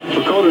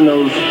Pacoda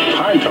knows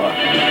Pine Tar.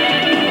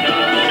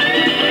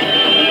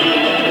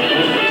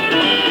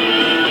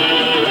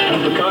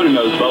 Pacoda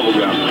knows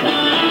bubblegum.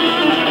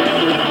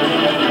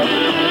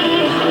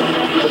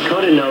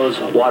 Pacoda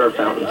knows water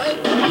fountains.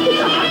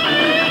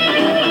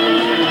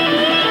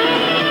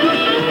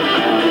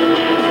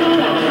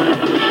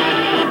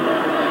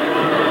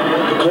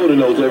 Pacoda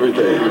knows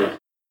everything.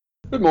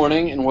 Good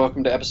morning, and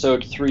welcome to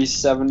episode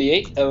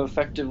 378 of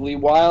Effectively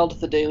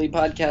Wild, the daily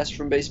podcast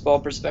from Baseball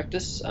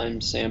Prospectus.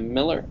 I'm Sam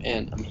Miller,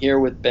 and I'm here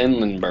with Ben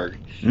Lindbergh.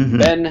 Mm-hmm.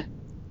 Ben,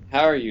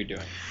 how are you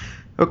doing?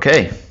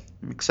 Okay,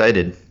 I'm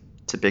excited.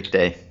 It's a big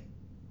day.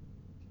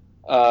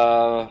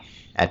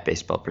 At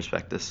Baseball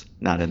Prospectus,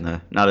 not in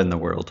the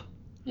world.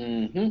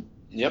 Mm-hmm.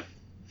 Yep.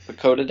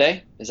 Pacoda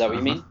Day, is that what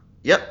you mean?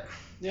 Yep.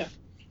 Yeah.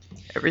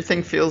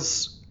 Everything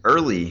feels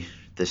early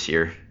this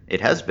year. It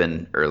has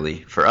been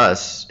early for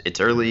us. It's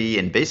early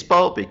in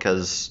baseball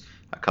because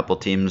a couple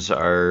teams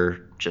are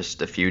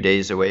just a few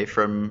days away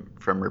from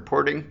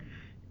reporting,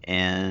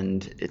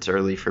 and it's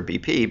early for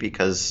BP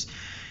because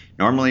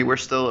normally we're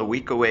still a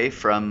week away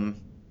from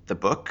the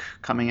book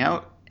coming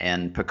out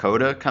and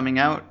Pacoda coming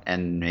out,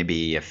 and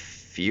maybe a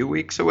few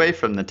weeks away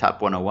from the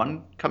Top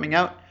 101 coming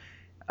out,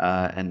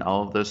 and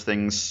all of those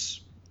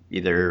things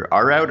either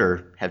are out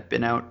or have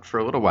been out for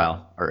a little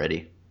while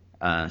already.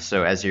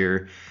 So as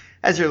you're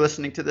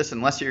listening to this,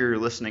 unless you're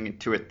listening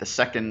to it the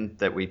second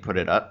that we put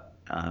it up,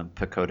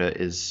 Pacoda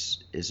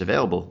is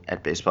available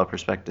at Baseball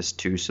Prospectus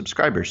to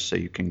subscribers. So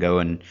you can go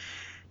and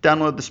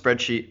download the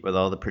spreadsheet with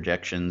all the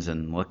projections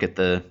and look at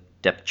the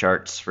depth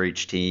charts for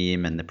each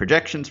team and the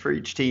projections for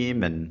each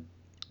team and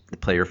the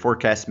player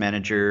forecast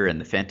manager and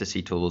the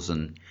fantasy tools,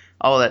 and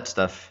all of that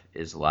stuff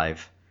is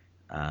live.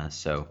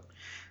 So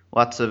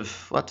lots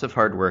of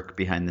hard work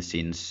behind the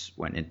scenes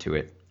went into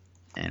it,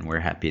 and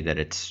we're happy that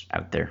it's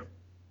out there.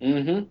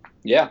 Mm-hmm.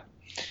 Yeah.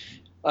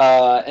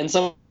 And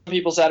some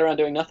people sat around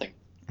doing nothing.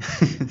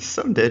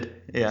 Some did,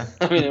 yeah.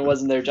 I mean, it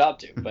wasn't their job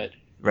to, but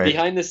right.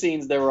 Behind the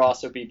scenes, there were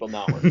also people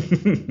not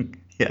working.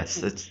 Yes,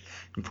 that's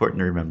important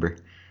to remember.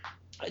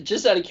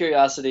 Just out of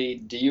curiosity,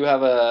 do you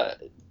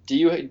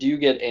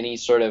get any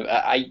sort of,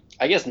 I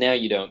guess now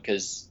you don't,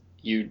 because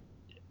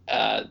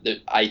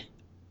I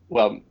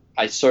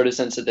sort of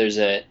sense that there's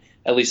at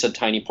least a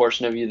tiny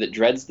portion of you that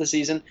dreads the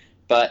season.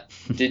 But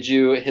did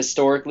you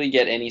historically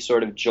get any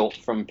sort of jolt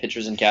from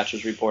pitchers and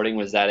catchers reporting?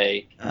 Was that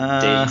a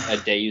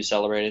day you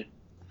celebrated?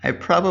 I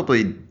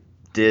probably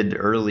did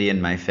early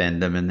in my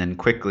fandom, and then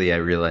quickly I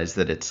realized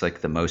that it's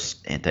like the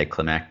most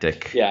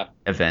anticlimactic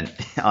event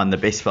on the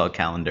baseball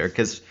calendar.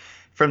 Because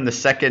from the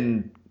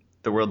second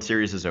the World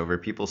Series is over,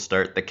 people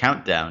start the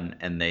countdown,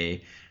 and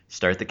they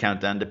start the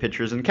countdown to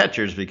pitchers and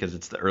catchers because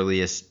it's the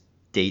earliest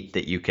date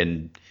that you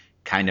can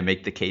kind of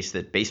make the case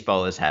that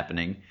baseball is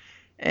happening.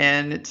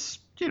 And it's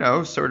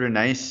sort of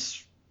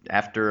nice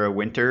after a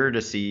winter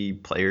to see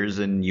players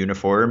in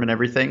uniform and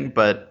everything,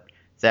 but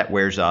that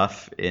wears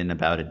off in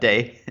about a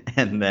day,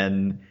 and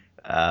then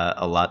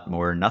a lot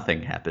more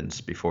nothing happens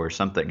before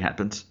something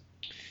happens.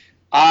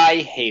 I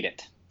hate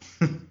it.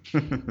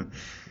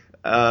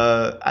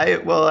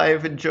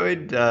 I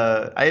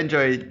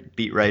enjoy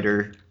beat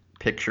writer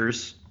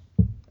pictures,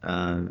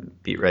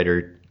 beat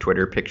writer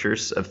Twitter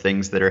pictures of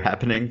things that are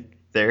happening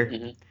there.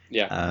 Mm-hmm.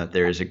 Yeah.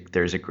 There's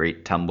a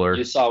great Tumblr.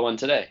 You saw one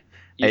today.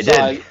 I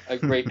did. A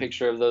great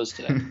picture of those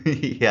today.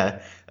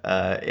 Yeah.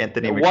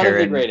 Anthony McCarron. One of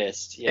the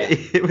greatest. Yeah.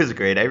 It was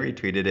great. I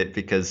retweeted it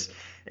because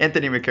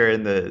Anthony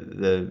McCarron,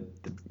 the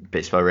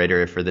baseball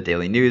writer for the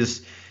Daily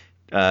News,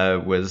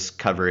 was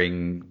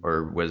covering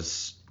or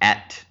was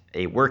at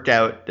a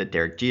workout that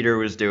Derek Jeter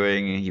was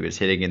doing. He was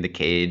hitting in the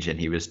cage and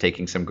he was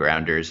taking some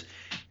grounders,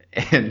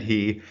 and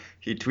he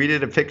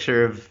tweeted a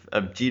picture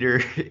of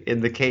Jeter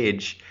in the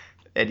cage.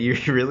 And you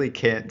really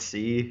can't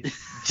see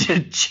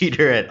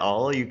Jeter at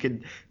all. You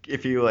can,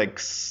 if you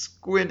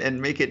squint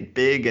and make it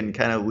big and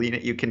kind of lean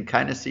it, you can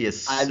kind of see a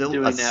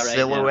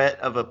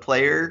silhouette of a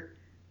player,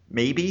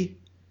 maybe.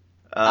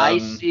 I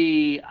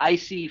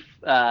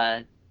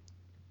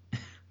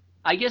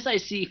guess I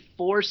see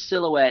four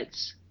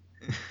silhouettes,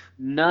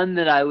 none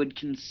that I would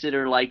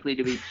consider likely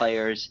to be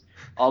players,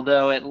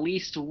 although at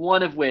least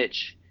one of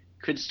which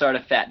could start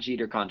a Fat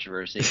Jeter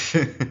controversy.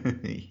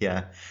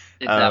 Yeah.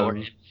 If that were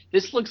him.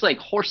 This looks like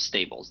horse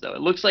stables, though.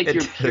 It looks like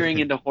you're peering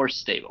into horse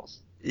stables.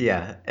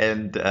 Yeah,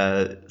 and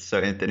so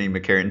Anthony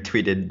McCarron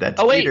tweeted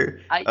that's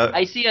Jeter. Wait,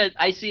 I see.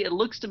 It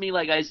looks to me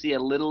like I see a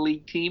little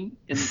league team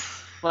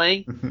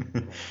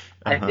playing.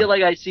 I feel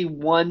like I see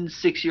one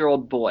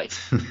 6-year-old boy.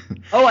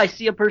 Oh, I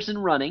see a person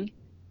running.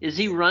 Is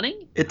he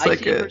running? I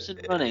see a person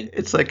running.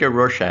 It's like a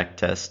Rorschach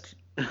test.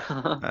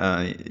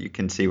 You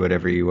can see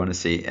whatever you want to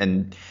see,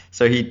 and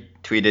so he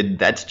tweeted,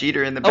 "That's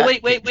Jeter in the back." Oh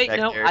wait!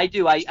 No, there. I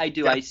do.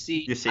 Yeah, I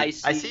see.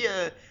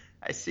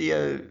 I see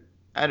a.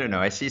 I don't know.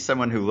 I see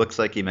someone who looks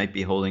like he might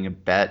be holding a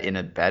bat in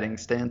a batting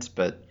stance,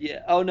 but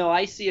yeah. Oh no,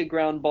 I see a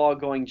ground ball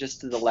going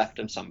just to the left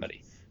of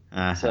somebody.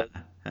 So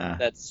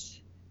that's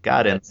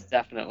got him. That's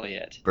definitely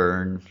it.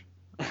 Burn.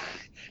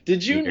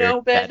 Did you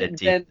know that?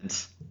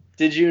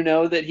 Did you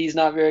know that he's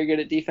not very good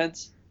at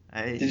defense?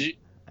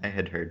 I I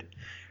had heard.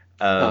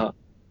 Uh-huh.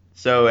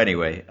 So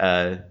anyway,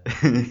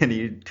 and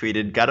he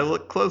tweeted, "Gotta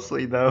look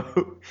closely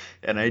though,"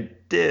 and I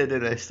did,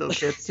 and I still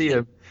can't see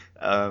him.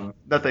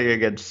 Nothing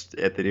against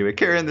Anthony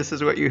McCarron. This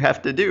is what you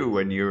have to do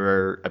when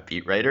you're a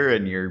beat writer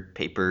and your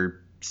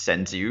paper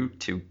sends you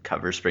to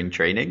cover spring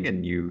training,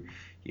 and you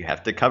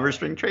have to cover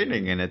spring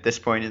training. And at this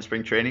point in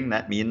spring training,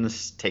 that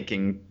means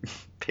taking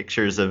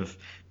pictures of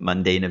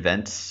mundane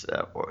events,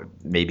 or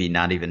maybe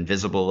not even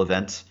visible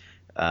events.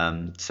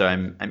 So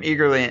I'm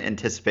eagerly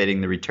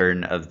anticipating the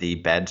return of the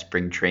Bad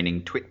Spring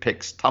Training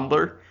TwitPics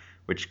Tumblr,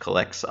 which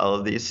collects all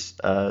of these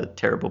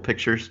terrible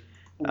pictures.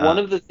 One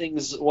of the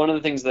things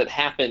that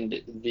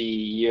happened the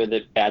year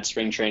that Bad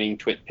Spring Training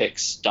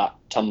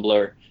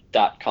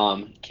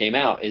TwitPics.tumblr.com came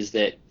out is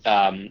that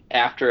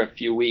after a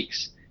few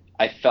weeks,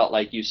 I felt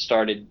like you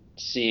started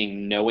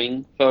seeing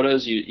knowing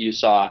photos. You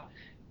saw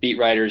beat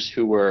writers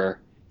who were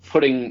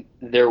putting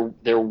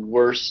their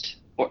worst,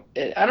 or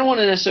I don't want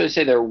to necessarily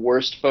say their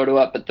worst photo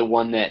up, but the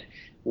one that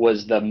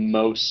was the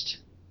most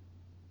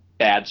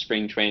Bad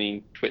Spring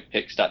Training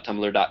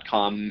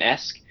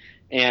TwitPics.tumblr.com-esque.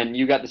 And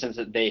you got the sense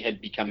that they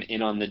had become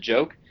in on the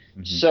joke.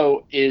 Mm-hmm.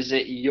 So is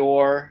it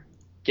your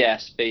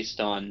guess,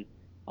 based on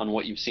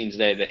what you've seen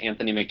today, that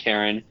Anthony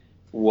McCarron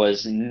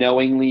was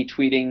knowingly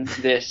tweeting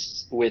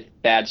this with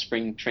Bad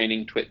Spring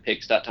Training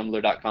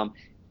TwitPics.tumblr.com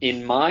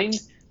in mind,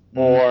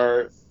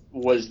 or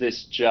was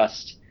this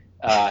just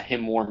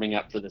him warming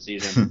up for the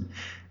season?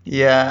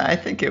 Yeah, I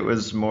think it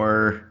was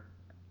more,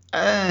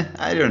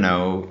 I don't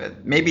know,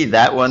 maybe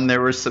that one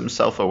there was some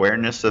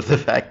self-awareness of the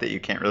fact that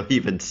you can't really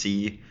even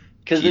see.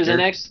 Because there's an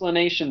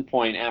explanation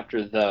point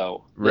after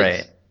though.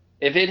 Right.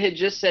 If it had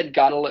just said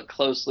 "gotta look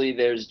closely,"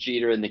 there's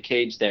Jeter in the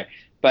cage there.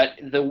 But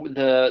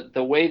the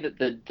way that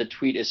the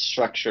tweet is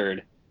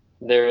structured,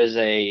 there is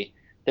the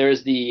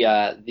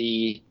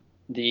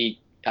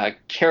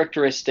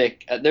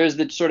characteristic. There's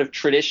the sort of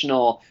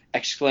traditional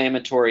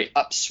exclamatory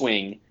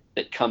upswing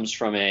that comes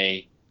from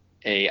a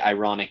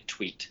ironic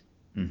tweet.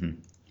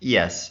 Mm-hmm.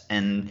 Yes,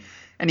 and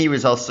he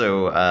was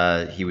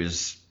also he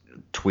was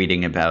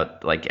tweeting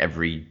about like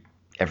every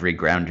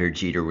grounder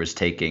Jeter was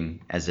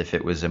taking as if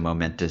it was a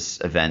momentous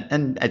event,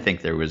 and I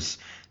think there was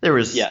he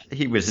was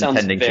Sounds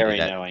intending to very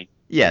do that. Knowing.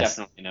 Yes,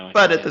 definitely knowing.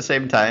 But at the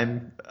same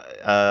time,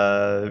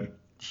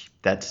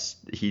 that's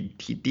he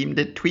deemed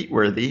it tweet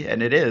worthy,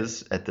 and it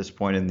is at this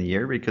point in the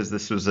year, because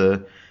this was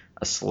a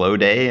slow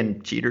day,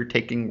 and Jeter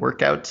taking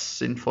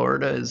workouts in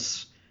Florida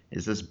is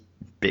as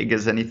big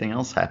as anything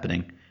else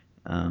happening.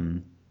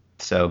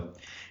 So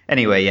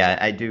anyway, yeah,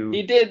 I do.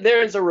 He did.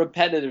 There is a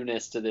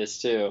repetitiveness to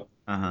this too.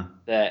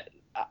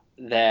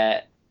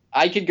 That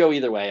I could go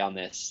either way on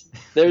this.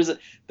 There's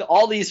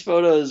all these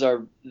photos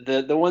are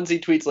the ones he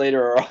tweets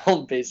later are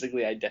all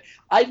basically identical.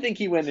 I think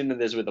he went into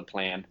this with a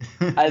plan.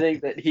 I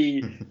think that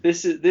he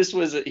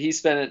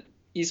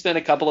spent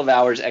a couple of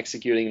hours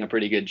executing a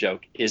pretty good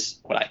joke, is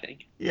what I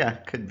think. Yeah,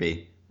 could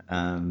be.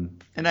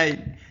 And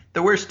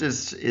the worst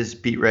is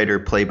beat writer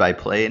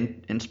play-by-play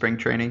in spring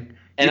training.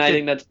 And I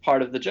think that's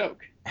part of the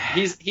joke.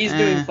 He's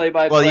doing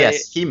play-by-play. Well,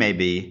 yes, he may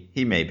be.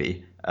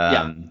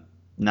 Yeah.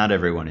 Not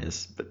everyone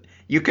is, but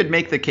you could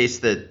make the case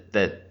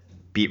that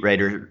beat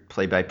writer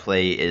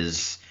play-by-play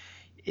is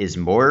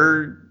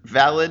more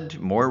valid,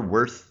 more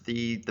worth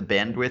the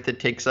bandwidth it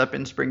takes up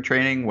in spring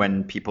training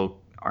when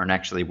people aren't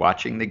actually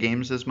watching the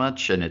games as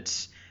much, and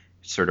it's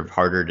sort of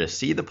harder to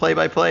see the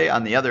play-by-play.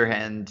 On the other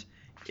hand,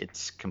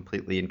 it's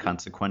completely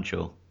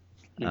inconsequential.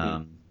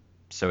 Mm-hmm.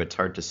 So it's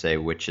hard to say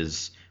which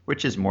is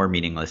more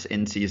meaningless,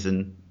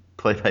 in-season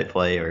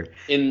play-by-play or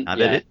not.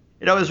 Yeah.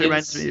 It always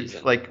reminds me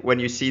of like when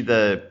you see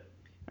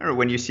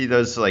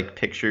those like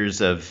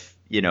pictures of,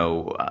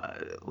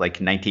 like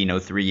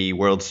 1903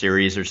 World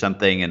Series or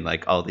something, and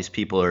like all these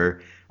people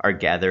are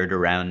gathered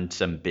around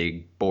some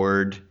big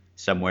board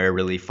somewhere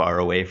really far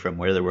away from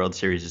where the World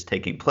Series is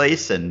taking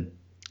place, and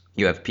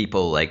you have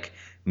people like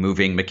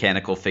moving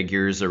mechanical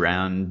figures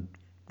around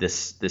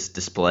this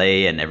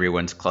display, and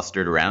everyone's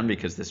clustered around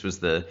because this was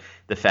the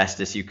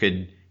fastest you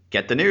could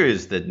get the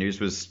news. The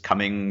news was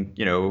coming,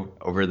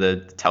 over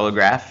the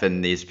telegraph,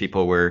 and these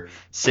people were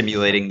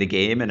simulating the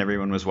game, and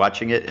everyone was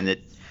watching it. And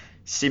it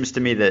seems to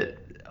me that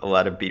a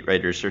lot of beat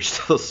writers are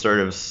still sort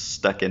of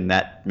stuck in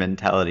that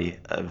mentality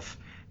of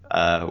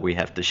we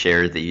have to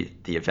share the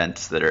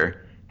events that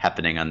are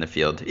happening on the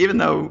field, even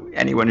though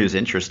anyone who's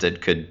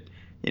interested could,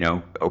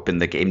 open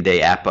the Game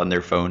Day app on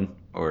their phone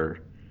or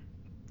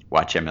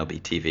watch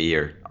MLB TV,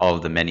 or all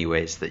of the many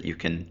ways that you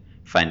can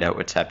find out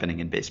what's happening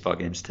in baseball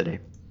games today.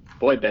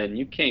 Boy, Ben,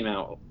 you came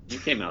out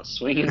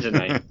swinging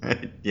tonight.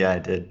 Yeah, I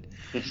did.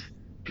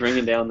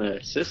 Bringing down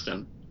the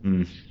system.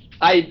 Mm.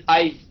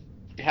 I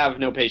have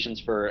no patience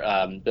for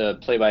the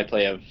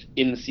play-by-play of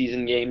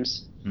in-season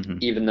games, mm-hmm.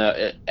 even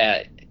though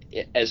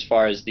as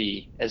far as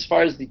the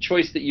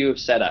choice that you have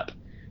set up,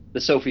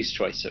 the Sophie's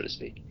Choice, so to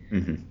speak.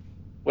 Mm-hmm.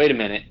 Wait a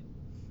minute.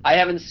 I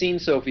haven't seen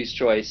Sophie's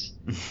Choice.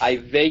 I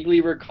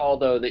vaguely recall,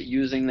 though, that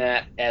using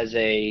that as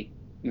a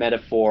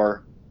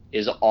metaphor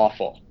is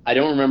awful. I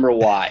don't remember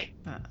why.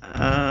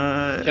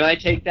 Can I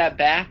take that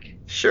back?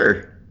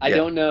 Sure. I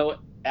don't know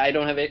I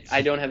don't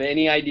have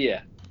any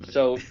idea.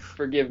 So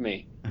forgive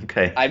me.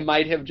 Okay. I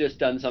might have just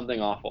done something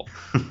awful.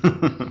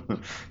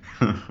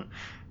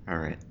 All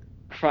right.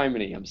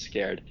 Criminy, I'm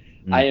scared.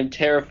 I am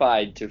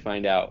terrified to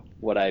find out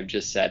what I've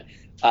just said.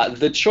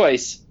 The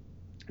choice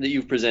that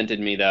you've presented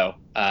me, though,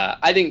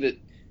 I think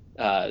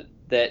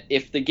that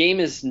if the game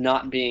is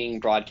not being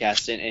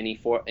broadcast in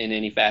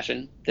any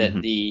fashion,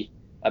 that the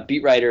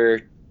beat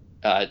writer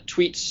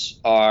tweets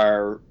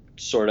are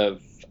sort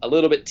of a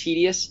little bit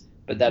tedious,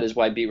 but that is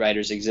why beat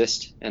writers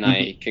exist, and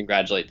I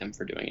congratulate them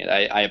for doing it.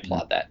 I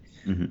applaud that.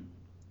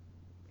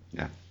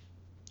 Yeah.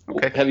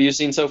 Okay. Have you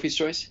seen Sophie's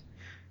Choice?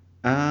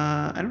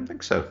 I don't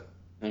think so.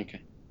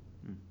 Okay.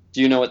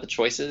 Do you know what the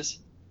choice is?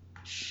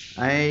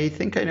 I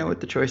think I know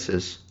what the choice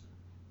is.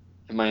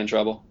 Am I in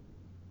trouble?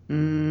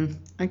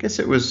 I guess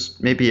it was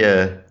maybe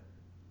a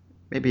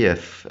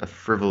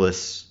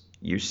frivolous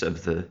use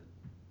of the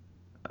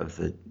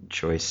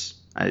choice.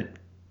 I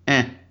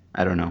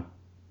don't know.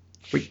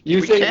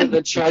 You think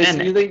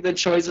the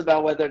choice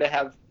about whether to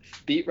have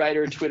beat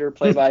writer Twitter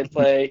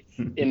play-by-play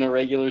in the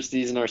regular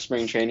season or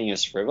spring training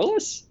is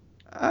frivolous?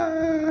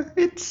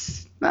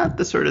 It's not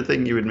the sort of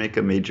thing you would make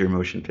a major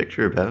motion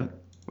picture about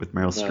with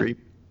Meryl Streep.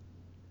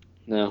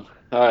 No.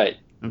 All right.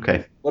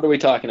 Okay. What are we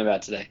talking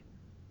about today?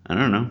 I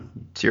don't know.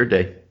 It's your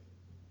day.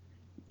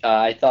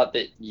 I thought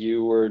that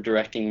you were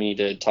directing me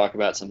to talk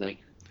about something.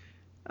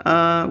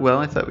 Well,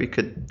 I thought we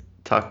could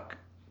talk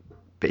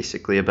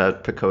basically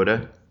about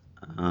Pacoda.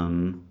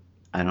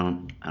 I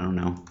don't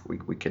know.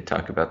 We could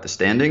talk about the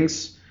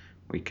standings.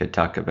 We could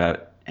talk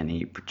about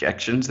any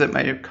projections that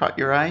might have caught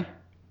your eye.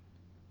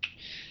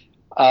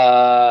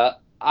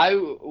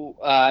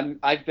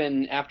 I've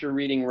been, after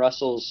reading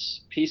Russell's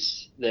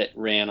piece that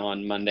ran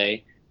on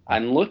Monday,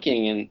 I'm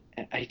looking and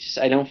I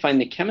don't find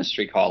the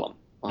chemistry column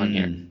on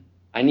here.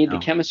 I need the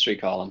chemistry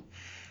column.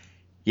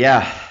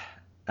 Yeah.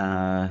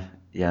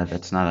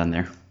 That's not on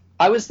there.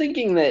 I was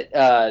thinking that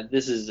I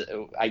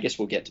guess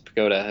we'll get to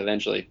Pagoda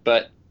eventually,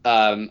 but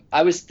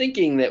I was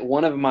thinking that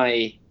one of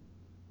my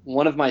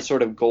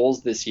sort of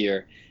goals this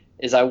year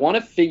is I want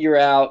to figure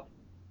out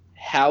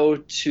how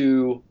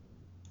to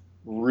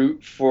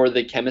root for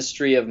the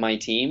chemistry of my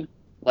team.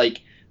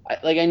 Like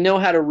I know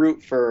how to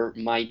root for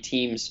my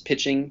team's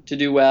pitching to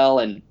do well,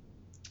 and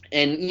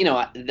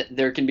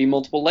there can be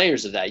multiple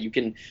layers of that. You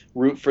can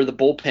root for the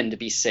bullpen to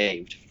be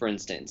saved, for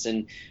instance,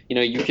 and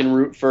you can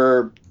root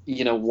for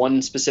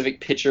one specific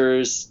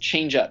pitcher's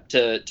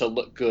changeup to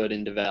look good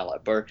and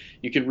develop, or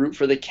you could root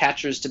for the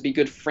catchers to be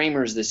good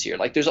framers this year.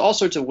 Like there's all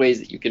sorts of ways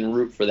that you can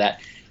root for that.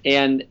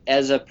 And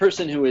as a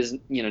person who is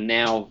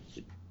now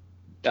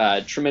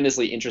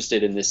tremendously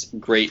interested in this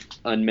great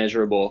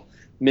unmeasurable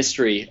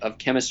mystery of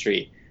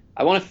chemistry,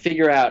 I want to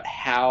figure out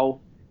how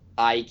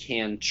I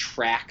can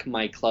track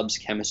my club's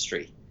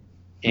chemistry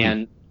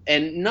and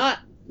not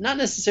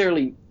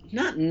necessarily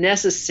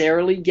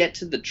get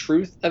to the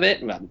truth of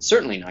it. Well,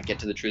 certainly not get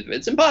to the truth of it.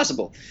 It's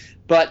impossible.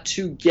 But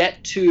to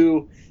get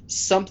to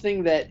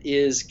something that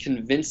is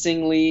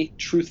convincingly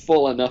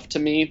truthful enough to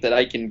me that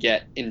I can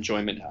get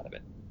enjoyment out of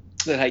it.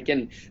 That I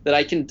can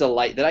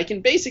delight, that I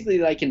can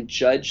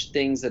judge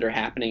things that are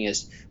happening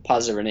as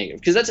positive or negative.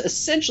 Because that's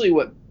essentially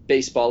what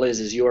baseball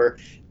is you're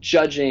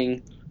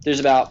judging.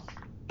 There's about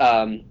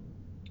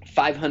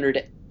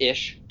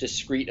 500-ish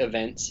discrete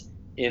events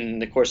in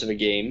the course of a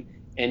game,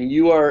 and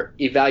you are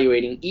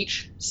evaluating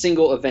each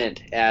single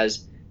event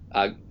as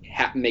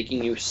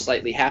making you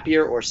slightly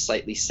happier or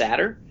slightly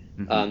sadder.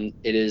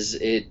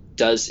 It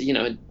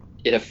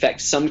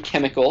affects some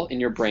chemical in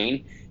your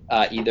brain,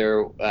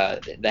 either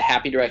the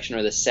happy direction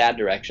or the sad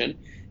direction.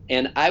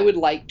 And I would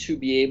like to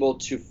be able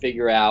to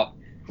figure out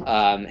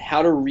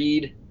how to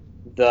read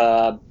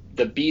the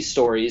B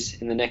stories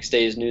in the next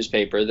day's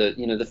newspaper,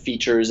 the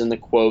features and the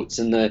quotes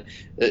and the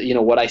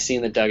what I see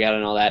in the dugout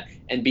and all that,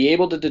 and be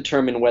able to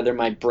determine whether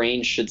my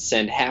brain should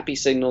send happy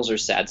signals or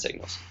sad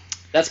signals.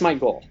 That's my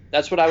goal.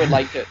 That's what I would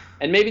like to.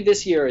 And maybe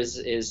this year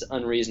is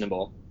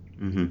unreasonable,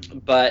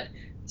 but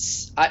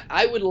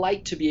I would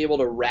like to be able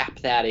to wrap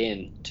that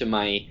in to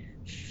my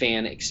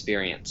fan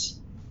experience.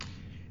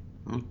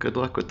 Well, good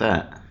luck with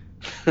that.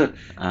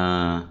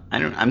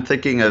 I'm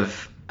thinking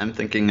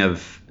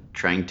of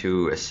trying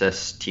to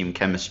assess team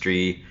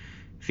chemistry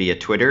via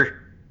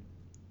Twitter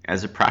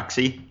as a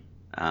proxy,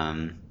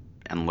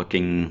 and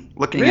looking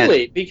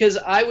really at... Because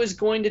I was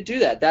going to do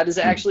that. That is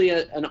actually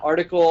an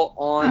article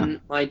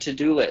on my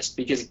to-do list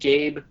because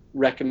Gabe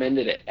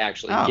recommended it.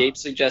 Actually, Gabe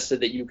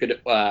suggested that you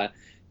could.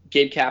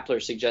 Gabe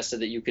Kapler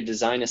suggested that you could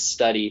design a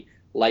study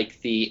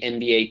like the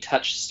NBA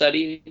touch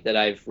study that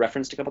I've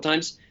referenced a couple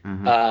times,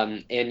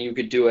 and you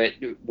could do it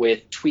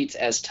with tweets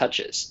as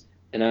touches.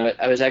 And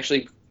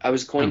I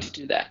was going to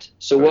do that.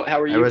 So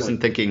how are you? I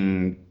wasn't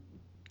thinking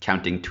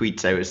counting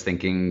tweets. I was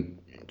thinking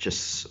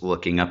just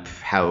looking up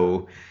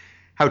how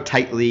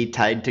tightly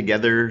tied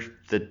together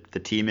the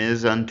team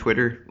is on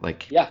Twitter.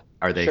 Like,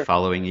 are they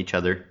following each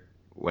other?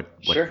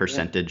 What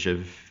percentage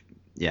of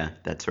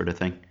that sort of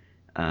thing?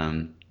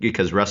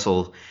 Because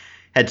Russell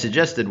had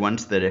suggested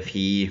once that if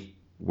he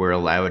were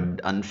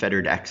allowed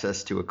unfettered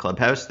access to a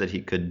clubhouse, that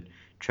he could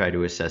try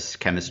to assess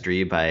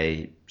chemistry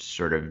by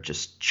sort of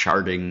just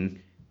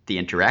charting the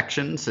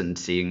interactions and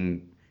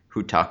seeing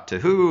who talked to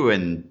who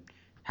and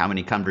how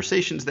many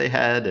conversations they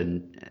had.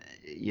 And,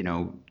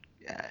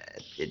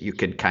 you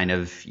could kind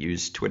of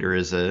use Twitter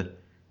as a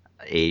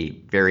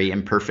very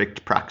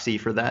imperfect proxy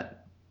for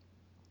that.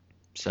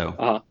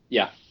 So,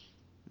 yeah.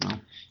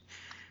 Well,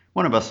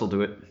 one of us will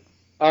do it.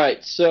 All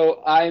right,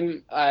 so I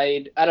don't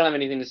have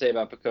anything to say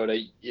about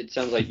Pacoda. It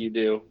sounds like you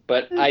do,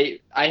 but I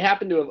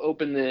happen to have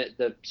opened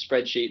the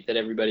spreadsheet that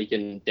everybody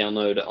can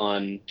download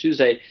on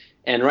Tuesday,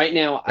 and right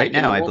now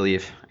I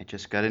believe I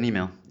just got an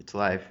email. It's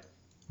live.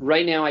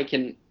 Right now I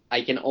can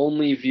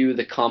only view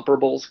the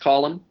comparables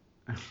column,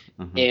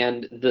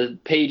 and the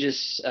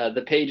pages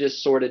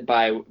sorted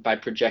by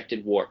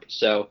projected WARP.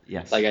 So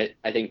yes. Like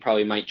I think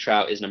probably Mike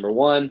Trout is number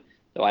 1.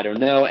 Though I don't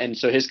know. And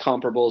so his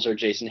comparables are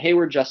Jason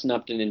Hayward, Justin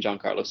Upton, and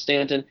Giancarlo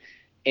Stanton.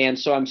 And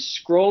so I'm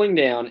scrolling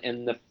down,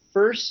 and the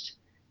first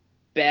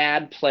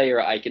bad player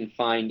I can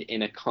find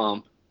in a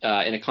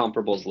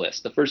comparables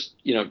list, the first,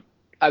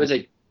 I would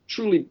say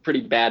truly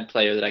pretty bad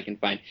player that I can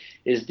find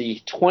is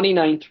the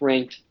 29th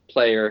ranked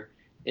player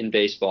in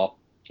baseball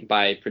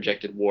by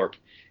projected WARP.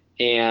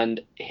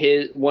 And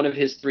one of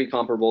his 3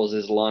 comparables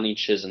is Lonnie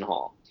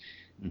Chisenhall.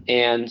 Mm-hmm.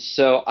 And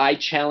so I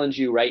challenge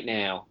you right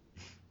now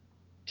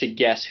to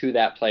guess who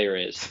that player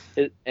is.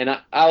 And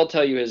I'll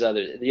tell you his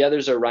others. The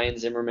others are Ryan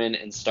Zimmerman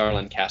and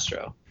Starlin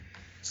Castro.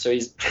 So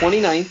he's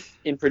 29th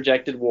in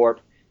projected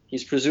WARP.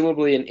 He's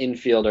presumably an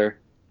infielder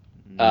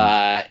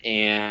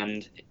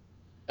and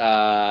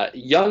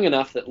young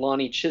enough that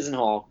Lonnie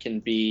Chisenhall can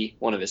be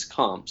one of his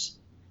comps.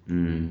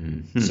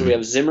 Mm-hmm. So we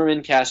have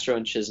Zimmerman, Castro,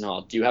 and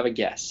Chisenhall. Do you have a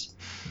guess?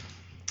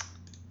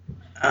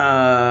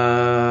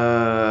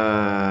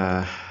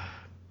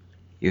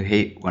 You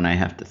hate when I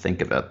have to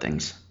think about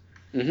things.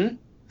 Mm-hmm.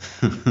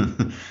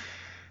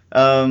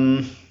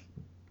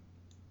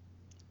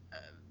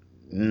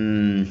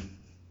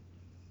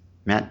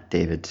 Matt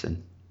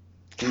Davidson.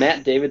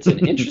 Matt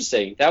Davidson.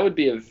 Interesting. That would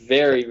be a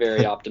very,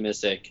 very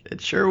optimistic. It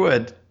sure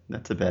would.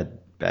 That's a bad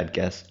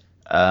guess.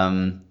 It's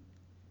an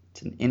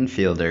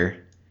infielder,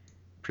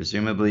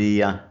 presumably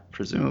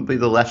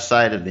the left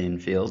side of the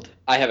infield.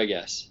 I have a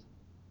guess.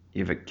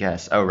 You have a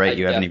guess. Oh, right.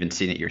 You haven't even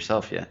seen it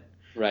yourself yet.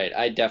 Right.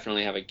 I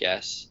definitely have a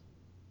guess.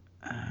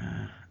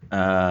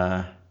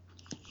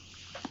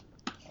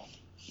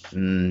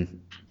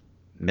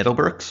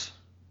 Middlebrooks.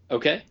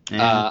 Okay.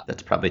 Yeah,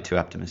 that's probably too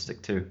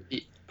optimistic too.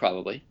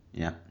 Probably.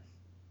 Yeah.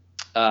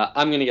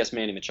 I'm gonna guess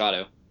Manny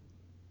Machado.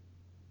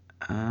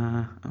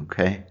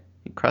 Okay.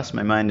 He crossed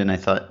my mind, and I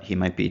thought he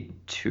might be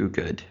too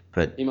good,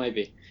 but he might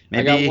be.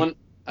 Maybe, I got one.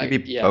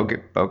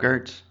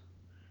 Bogarts.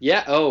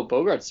 Yeah. Oh,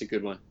 Bogart's a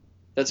good one.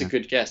 That's a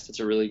good guess.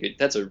 That's a really good.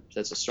 That's a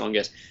strong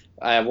guess.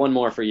 I have one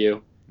more for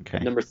you.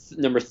 Okay. Number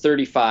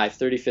 35,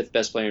 35th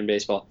best player in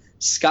baseball.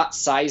 Scott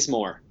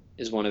Sizemore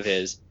is one of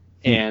his.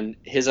 And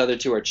his other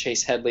 2 are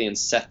Chase Headley and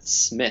Seth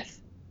Smith.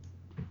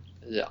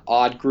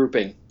 Odd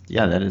grouping.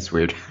 Yeah, that is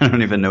weird. I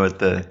don't even know what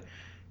the.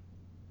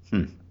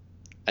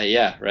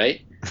 Yeah,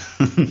 right?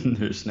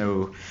 There's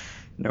no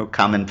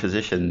common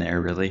position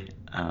there, really.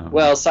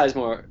 Well,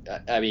 Sizemore.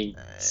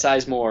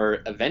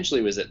 Sizemore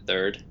eventually was at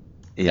third,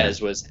 yeah.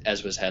 as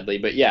was Headley.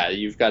 But yeah,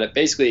 you've got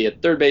basically a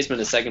third baseman,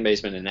 a second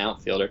baseman, and an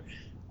outfielder.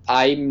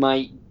 I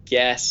might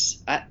guess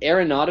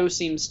Arenado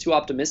seems too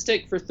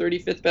optimistic for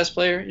 35th best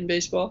player in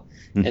baseball.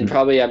 Mm-hmm. And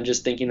probably I'm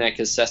just thinking that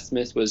because Seth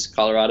Smith was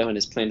Colorado and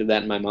has planted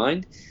that in my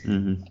mind.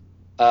 Mm-hmm.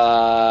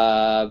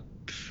 I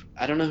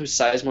don't know who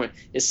Sizemore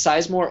is.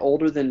 Sizemore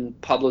older than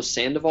Pablo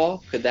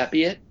Sandoval? Could that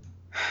be it?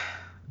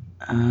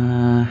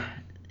 It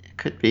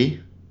could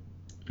be.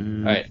 All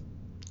right.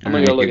 I'm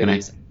going to go look at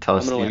these. Tell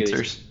us the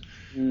answers.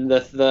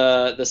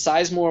 The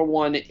Sizemore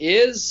one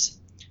is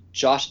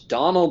Josh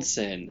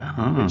Donaldson,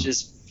 which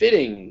is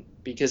fitting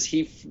because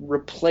he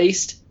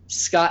replaced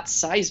Scott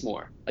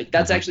Sizemore. Like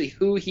that's actually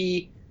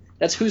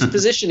that's whose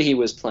position he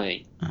was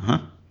playing.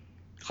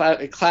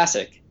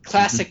 Classic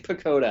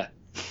Pacoda.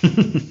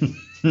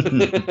 and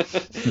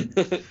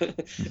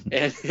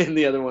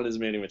the other one is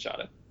Manny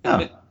Machado.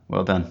 Oh,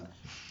 well done.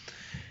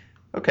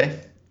 Okay.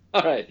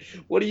 All right.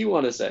 What do you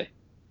want to say?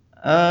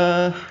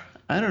 I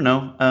don't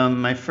know.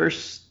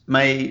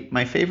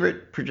 My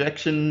favorite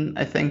projection,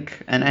 I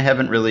think, and I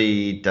haven't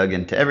really dug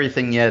into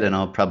everything yet, and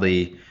I'll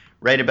probably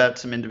write about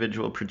some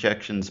individual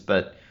projections,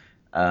 but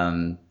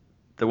the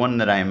one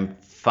that I'm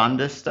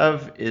fondest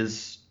of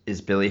is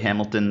Billy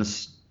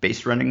Hamilton's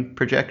base running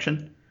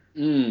projection.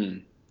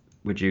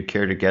 Would you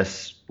care to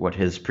guess what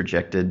his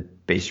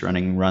projected base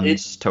running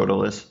runs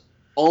total is?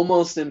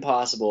 Almost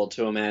impossible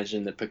to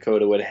imagine that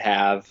Pacoda would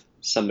have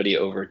somebody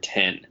over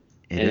 10.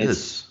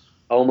 It's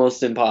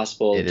almost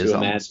impossible to imagine. It is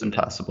almost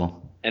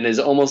impossible. And it's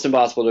almost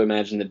impossible to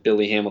imagine that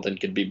Billy Hamilton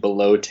could be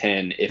below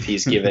 10 if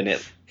he's given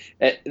it.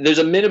 There's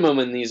a minimum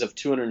in these of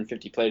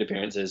 250 plate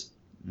appearances.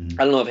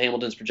 I don't know if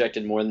Hamilton's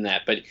projected more than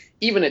that, but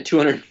even at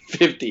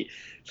 250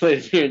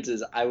 plate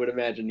appearances, I would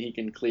imagine he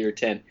can clear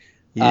 10.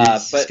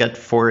 He's got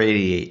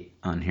 488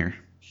 on here,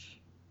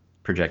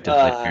 projected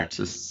plate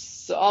appearances.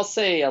 So I'll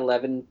say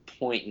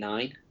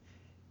 11.9.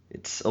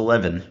 It's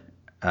 11,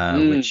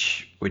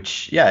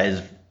 which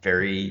is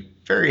very,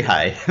 very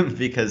high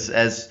because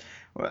as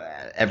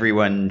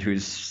everyone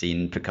who's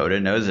seen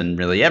PECOTA knows, and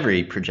really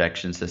every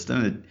projection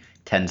system, it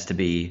tends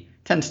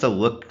to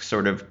look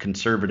sort of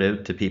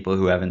conservative to people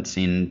who haven't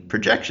seen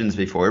projections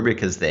before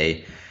because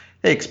they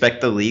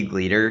expect the league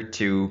leader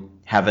to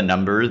have a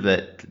number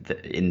that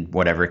in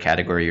whatever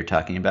category you're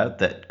talking about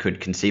that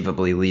could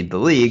conceivably lead the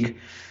league,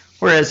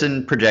 whereas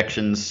in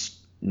projections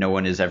no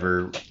one is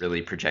ever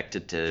really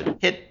projected to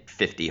hit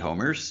 50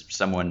 homers.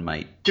 Someone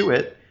might do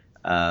it,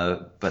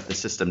 but the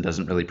system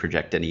doesn't really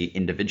project any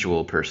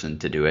individual person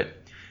to do it.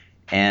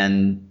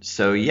 And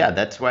so,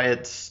 that's why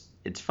it's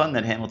fun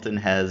that Hamilton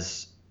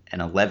has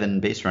an 11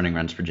 base running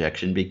runs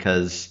projection,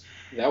 because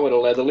that would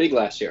have led the league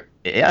last year.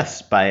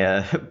 Yes,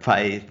 by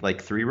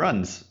like 3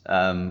 runs,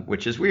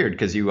 which is weird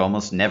because you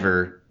almost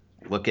never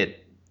look at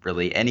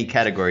really any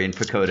category in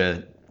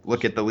PECOTA,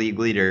 look at the league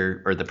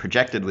leader or the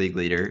projected league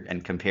leader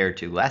and compare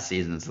to last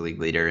season's league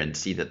leader and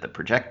see that the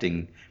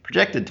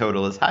projected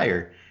total is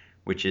higher,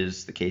 which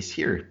is the case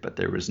here. But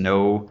there was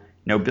no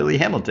Billy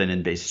Hamilton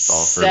in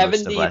baseball for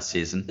most of last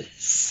season.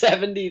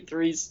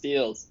 73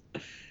 steals.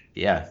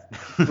 Yeah.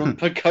 From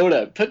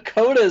PECOTA.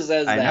 PECOTA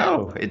says that. I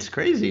know. It's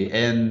crazy.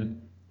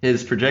 And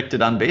his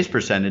projected on base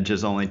percentage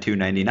is only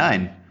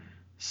 .299.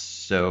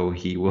 So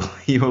he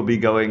will be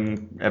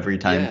going every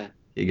time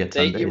he gets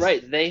on base. You're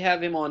right. They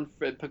have him on.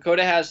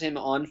 PECOTA has him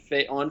on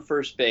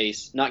first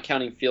base, not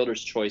counting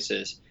fielder's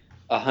choices,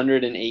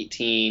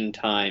 118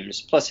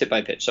 times plus hit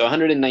by pitch. So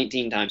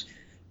 119 times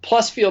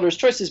plus fielder's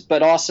choices,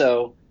 but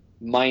also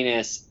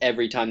minus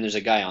every time there's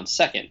a guy on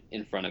second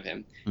in front of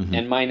him,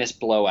 and minus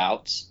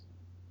blowouts,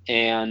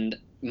 and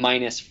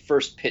minus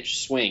first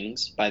pitch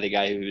swings by the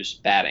guy who's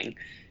batting.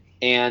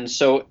 And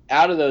so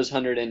out of those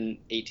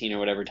 118 or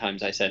whatever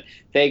times I said,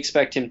 they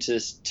expect him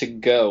to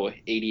go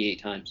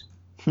 88 times.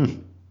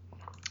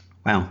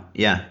 Wow.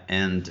 Yeah.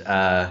 And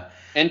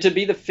to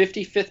be the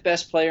 55th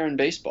best player in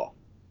baseball.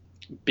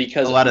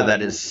 Because a lot of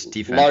that is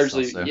defense.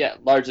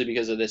 Largely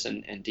because of this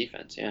and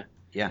defense. Yeah.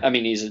 Yeah. I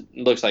mean,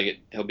 looks like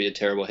he'll be a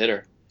terrible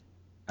hitter.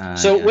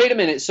 Wait a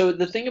minute. So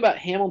the thing about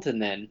Hamilton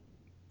then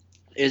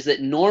is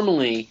that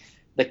normally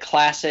the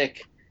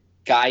classic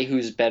guy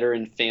who's better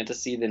in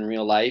fantasy than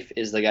real life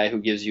is the guy who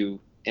gives you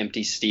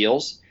empty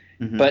steals.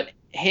 But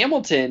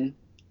Hamilton,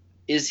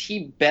 is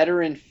he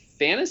better in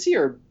fantasy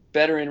or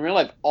better in real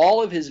life?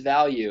 All of his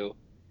value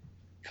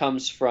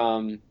comes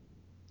from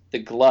the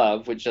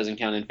glove, which doesn't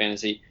count in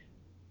fantasy,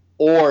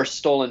 or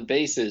stolen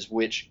bases,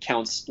 which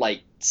counts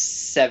like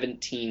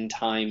 17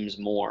 times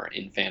more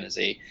in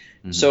fantasy.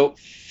 So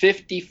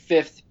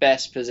 55th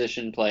best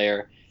position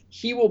player,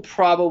 he will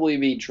probably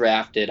be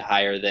drafted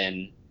higher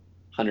than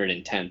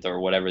 110th or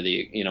whatever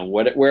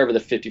wherever the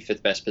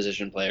 55th best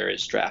position player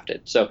is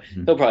drafted. So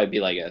he'll probably be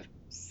like a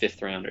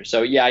 5th rounder.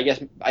 So I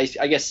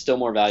guess still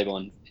more valuable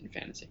in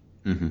fantasy.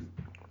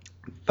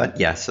 But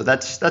yeah, so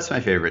that's my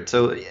favorite.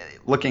 So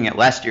looking at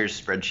last year's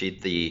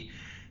spreadsheet, the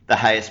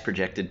highest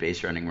projected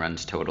base running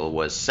runs total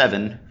was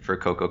 7 for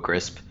Coco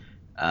Crisp.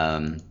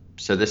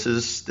 So this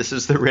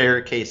is the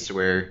rare case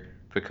where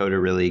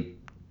PECOTA really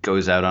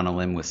goes out on a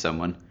limb with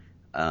someone.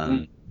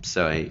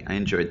 So I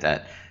enjoyed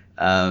that.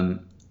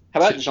 How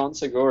about Jean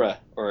Segura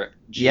or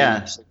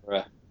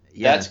Segura?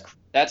 Yeah.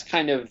 That's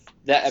kind of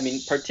that. I mean,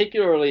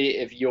 particularly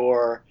if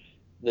you're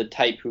the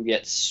type who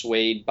gets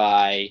swayed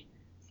by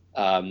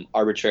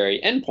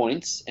arbitrary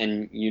endpoints,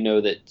 and you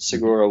know that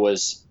Segura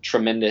was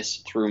tremendous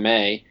through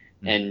May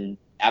and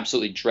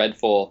absolutely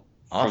dreadful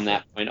from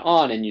that point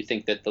on, and you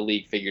think that the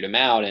league figured him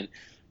out, and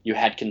you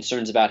had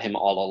concerns about him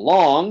all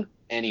along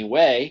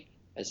anyway,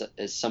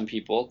 as some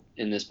people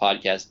in this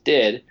podcast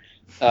did,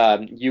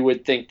 you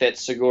would think that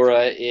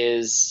Segura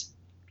is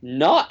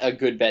not a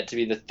good bet to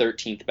be the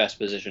 13th best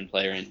position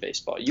player in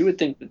baseball. You would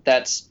think that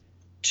that's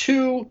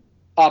too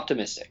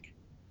optimistic.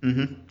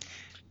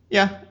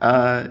 Yeah,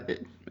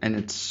 and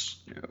it's,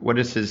 what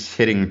is his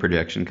hitting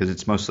projection? Because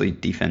it's mostly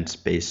defense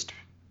based.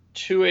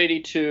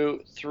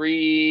 282,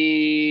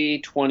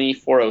 320,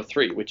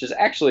 403, which is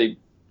actually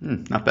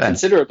not bad.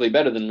 Considerably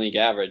better than league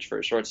average for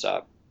a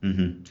shortstop.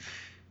 His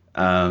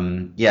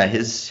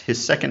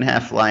second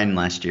half line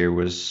last year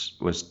was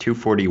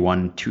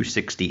 241,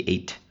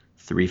 268,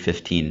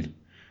 315,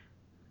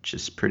 which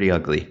is pretty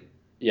ugly.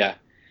 Yeah.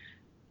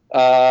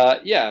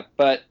 But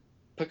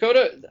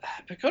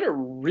PECOTA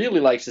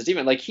really likes his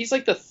defense. Like, he's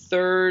like the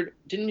third.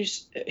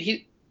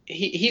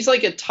 He's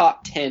like a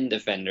top 10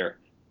 defender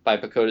by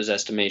PECOTA's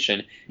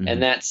estimation,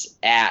 and that's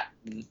at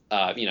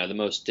the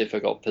most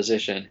difficult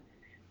position.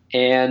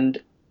 And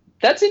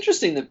that's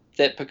interesting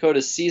that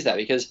PECOTA sees that,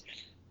 because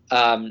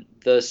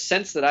the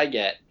sense that I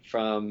get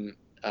from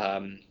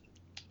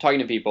talking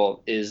to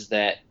people is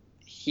that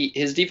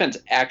his defense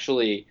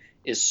actually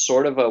is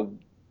sort of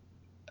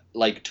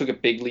took a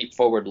big leap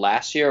forward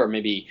last year, or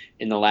maybe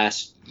in the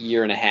last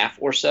year and a half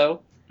or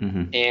so.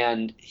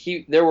 And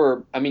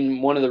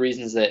one of the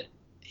reasons that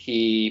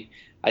he,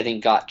 I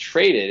think, got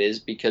traded is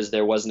because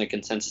there wasn't a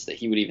consensus that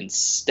he would even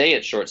stay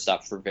at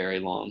shortstop for very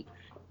long.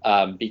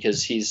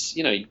 because he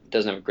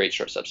doesn't have a great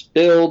shortstop's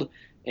build.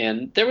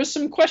 And there was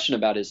some question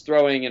about his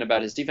throwing and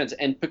about his defense.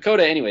 And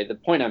PECOTA, anyway, the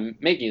point I'm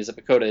making is that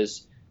PECOTA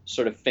is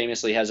sort of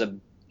famously has a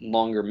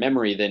longer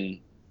memory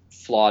than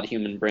flawed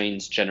human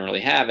brains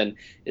generally have, and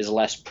is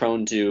less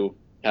prone to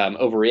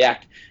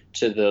overreact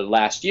to the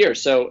last year.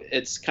 So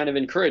it's kind of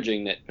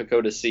encouraging that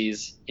PECOTA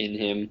sees in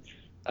him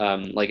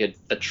like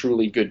a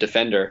truly good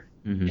defender,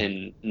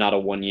 and not a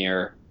 1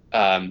 year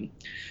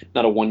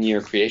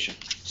creation.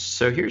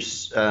 So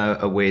here's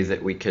a way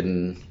that we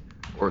can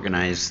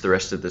organize the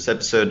rest of this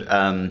episode.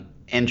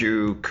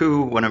 Andrew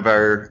Koo, one of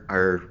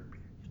our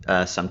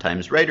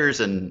sometimes writers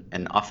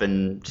and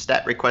often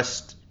stat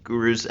request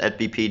gurus at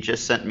BP,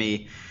 just sent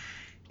me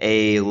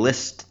a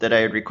list that I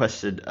had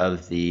requested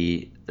of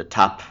the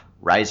top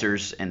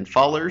risers and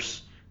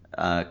fallers,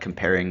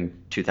 comparing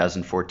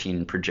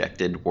 2014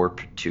 projected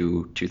WARP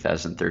to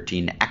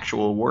 2013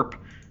 actual WARP.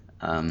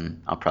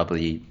 I'll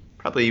probably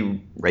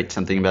write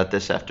something about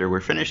this after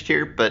we're finished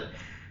here, but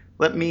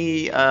let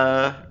me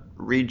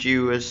read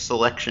you a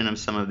selection of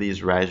some of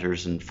these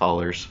risers and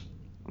fallers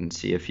and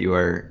see if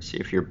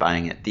you're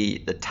buying it.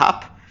 The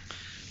top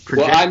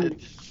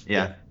projected.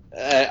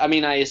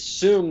 I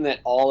assume that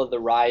all of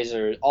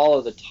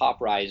the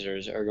top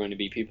risers are going to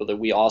be people that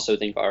we also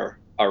think are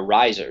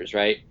risers,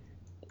 right?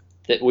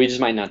 That we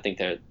just might not think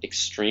they're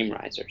extreme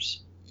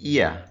risers.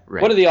 Yeah,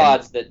 right. What are the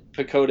odds that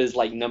PECOTA is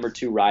like number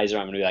 2 riser?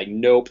 I'm going to be like,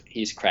 nope,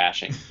 he's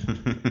crashing.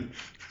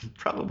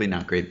 Probably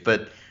not great,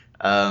 but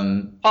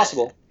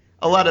possible.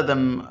 A lot of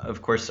them,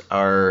 of course,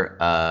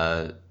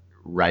 are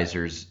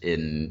risers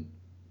in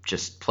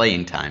just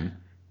playing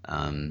time.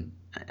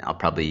 I'll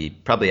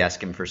probably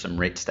ask him for some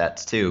rate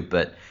stats too,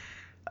 but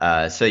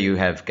so you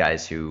have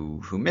guys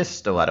who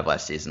missed a lot of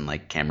last season,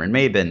 like Cameron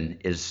Maben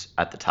is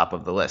at the top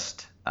of the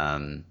list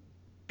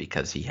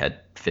because he had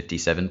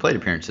 57 plate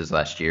appearances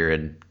last year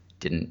and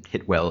didn't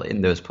hit well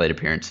in those plate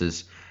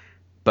appearances,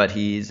 but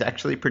he's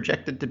actually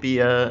projected to be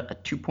a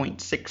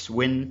 2.6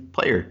 win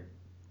player,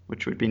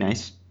 which would be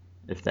nice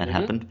if that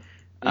happened.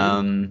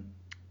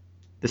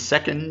 The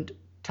second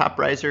top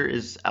riser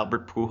is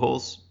Albert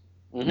Pujols.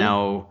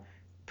 Now,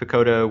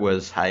 PECOTA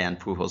was high on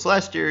Pujols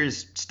last year.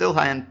 He's still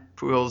high on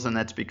Pujols, and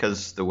that's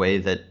because the way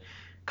that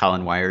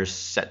Colin Wires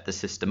set the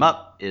system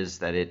up is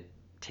that it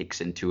takes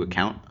into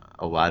account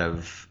a lot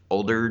of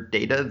older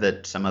data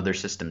that some other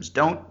systems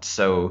don't.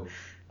 So,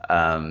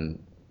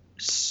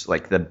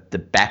 like the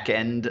back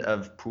end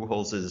of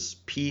Pujols'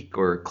 peak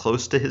or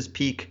close to his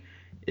peak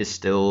is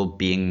still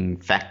being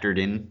factored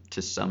in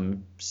to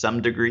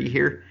some degree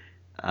here,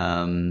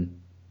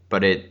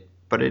 but it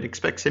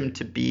expects him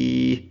to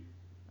be.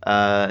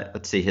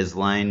 Let's see, his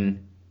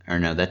line, or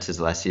no, that's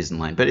his last season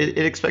line, but it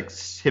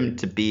expects him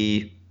to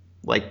be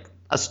like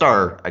a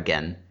star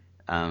again,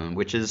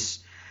 which is,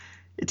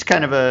 it's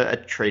kind of a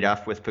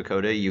trade-off with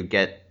PECOTA. You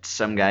get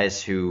some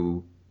guys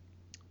who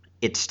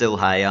it's still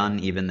high on,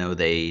 even though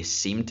they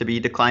seem to be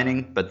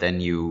declining, but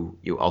then you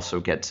also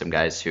get some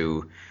guys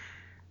who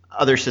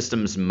other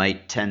systems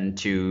might tend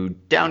to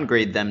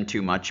downgrade them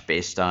too much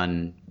based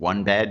on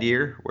one bad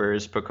year,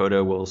 whereas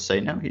PECOTA will say,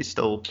 no, he's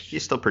still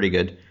pretty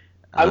good.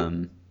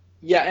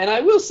 Yeah, and I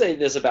will say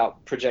this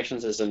about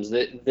projection systems,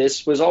 that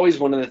this was always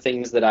one of the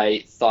things that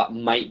I thought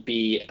might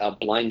be a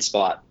blind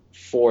spot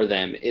for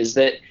them, is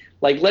that,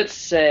 like, let's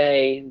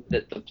say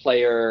that the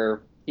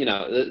player,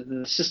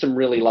 the system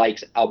really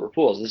likes Albert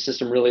Pujols. The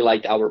system really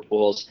liked Albert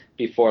Pujols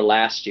before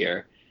last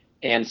year,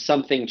 and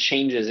something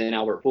changes in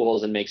Albert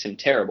Pujols and makes him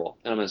terrible.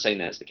 And I'm not saying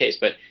that's the case,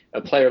 but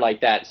a player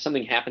like that,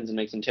 something happens and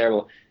makes him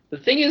terrible. The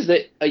thing is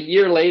that a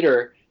year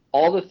later,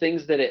 all the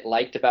things that it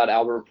liked about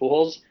Albert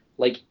Pujols,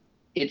 like,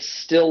 it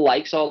still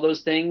likes all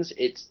those things.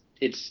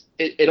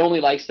 It only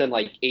likes them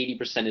like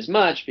 80% as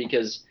much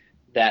because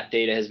that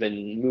data has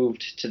been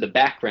moved to the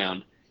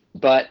background.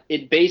 But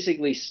it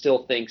basically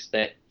still thinks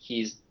that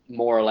he's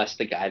more or less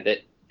the guy that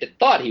it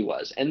thought he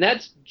was. And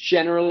that's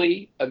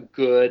generally a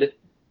good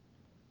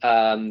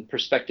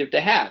perspective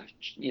to have.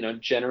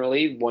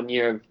 Generally 1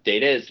 year of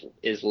data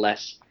is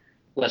less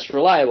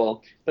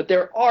reliable. But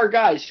there are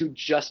guys who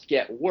just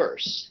get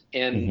worse.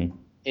 And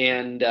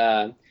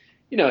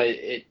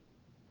it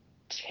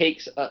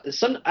takes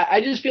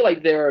I just feel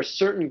like there are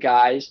certain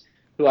guys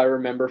who I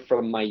remember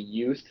from my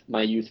youth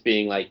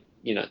being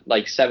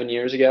like 7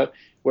 years ago,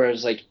 where it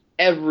was like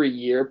every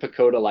year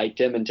PECOTA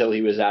liked him until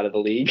he was out of the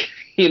league,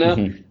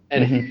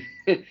 and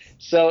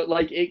so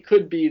like it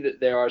could be that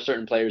there are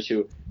certain players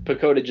who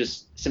PECOTA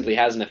just simply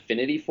has an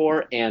affinity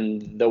for,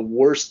 and the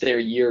worse their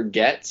year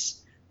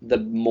gets, the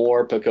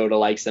more PECOTA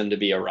likes them to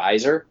be a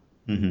riser.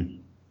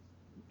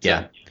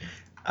 Yeah.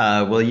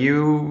 Well,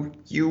 you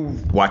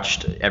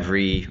watched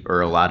every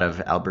or a lot of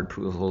Albert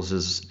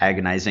Pujols'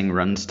 agonizing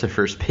runs to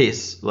first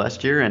base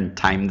last year and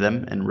timed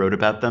them and wrote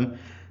about them.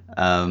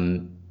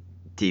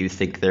 Do you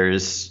think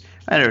there's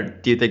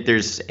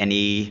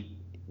any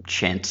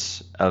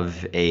chance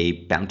of a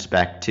bounce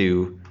back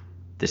to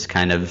this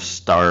kind of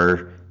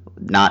star,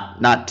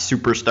 not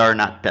superstar,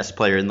 not best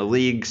player in the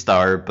league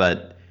star,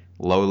 but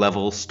low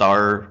level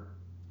star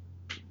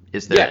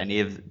Is there Yeah. any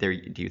of there?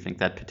 Do you think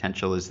that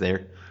potential is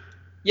there?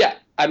 Yeah,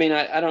 I mean,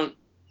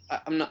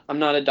 I'm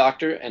not a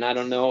doctor, and I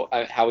don't know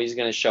how he's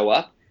going to show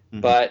up.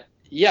 Mhm. But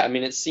yeah, I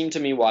mean, it seemed to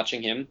me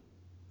watching him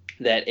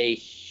that a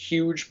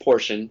huge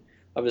portion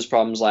of his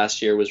problems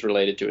last year was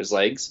related to his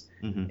legs.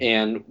 Mhm.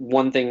 And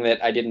one thing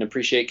that I didn't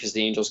appreciate, because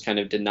the Angels kind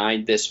of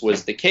denied this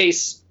was the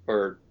case,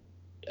 or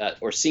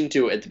seemed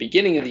to at the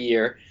beginning of the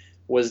year,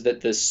 was that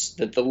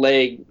the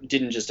leg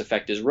didn't just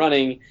affect his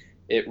running,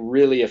 it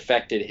really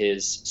affected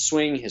his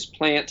swing, his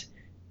plant,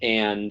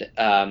 and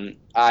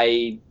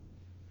I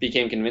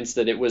became convinced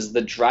that it was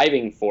the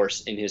driving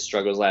force in his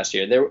struggles last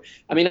year.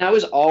 I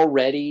was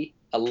already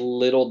a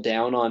little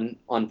down on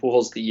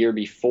Pujols the year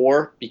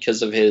before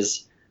because of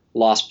his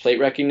lost plate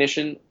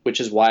recognition, which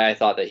is why I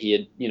thought that he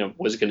had,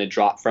 was going to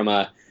drop from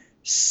a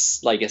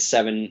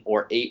 7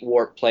 or 8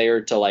 WARP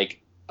player to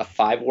like a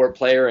 5 WARP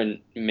player,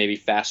 and maybe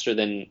faster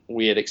than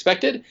we had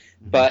expected.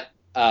 But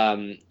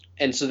and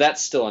so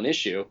that's still an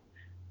issue,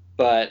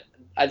 but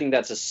I think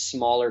that's a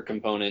smaller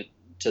component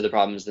to the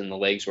problems than the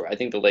legs were. I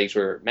think the legs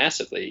were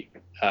massively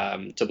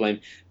to blame.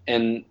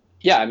 And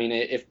yeah, I mean,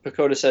 if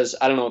PECOTA says,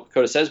 I don't know what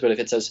PECOTA says, but if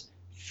it says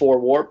 4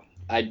 WARP,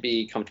 I'd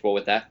be comfortable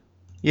with that.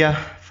 Yeah,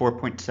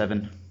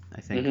 4.7,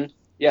 I think. Mm-hmm.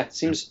 Yeah,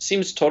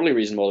 seems totally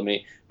reasonable to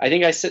me. I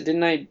think I said,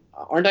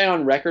 aren't I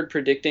on record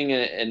predicting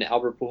an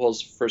Albert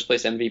Pujols first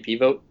place MVP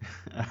vote?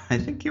 I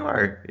think you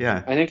are,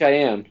 yeah. I think I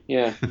am,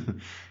 yeah.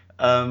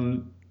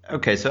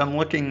 Okay, so I'm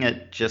looking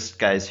at just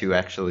guys who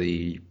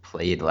actually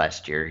played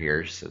last year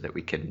here so that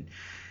we can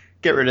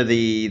get rid of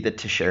the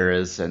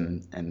Teixeiras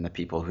and the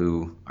people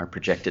who are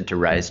projected to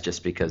rise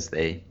just because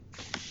they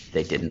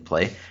didn't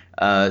play.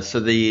 So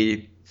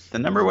the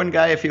number one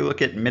guy, if you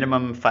look at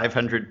minimum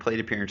 500 plate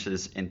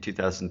appearances in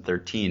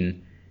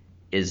 2013,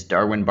 is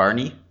Darwin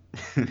Barney,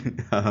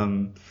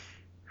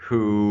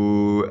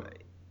 who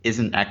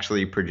isn't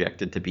actually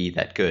projected to be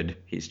that good.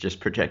 He's just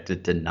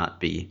projected to not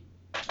be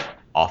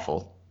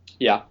awful.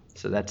 Yeah.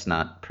 So that's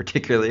not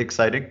particularly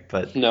exciting,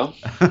 but no.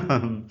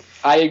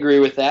 I agree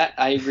with that.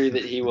 I agree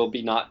that he will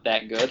be not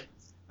that good.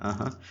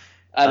 Uh-huh.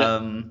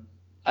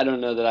 I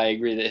don't know that I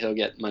agree that he'll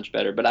get much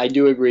better, but I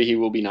do agree he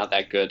will be not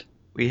that good.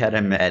 We had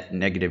him at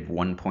negative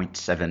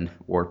 1.7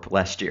 WARP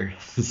last year,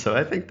 so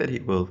I think that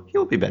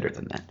he'll be better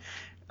than that.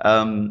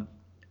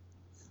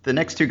 The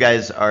next two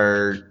guys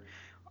are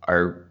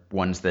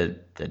ones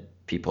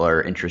that people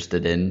are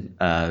interested in,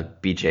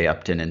 BJ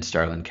Upton and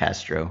Starlin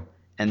Castro.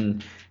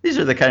 And these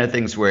are the kind of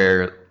things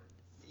where,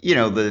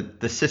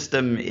 the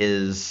system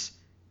is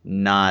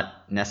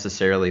not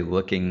necessarily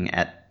looking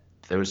at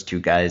those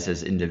two guys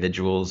as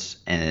individuals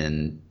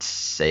and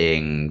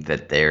saying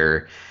that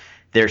their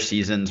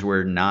seasons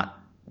were not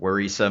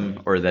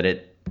worrisome, or that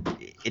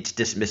it's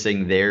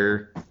dismissing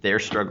their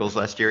struggles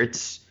last year.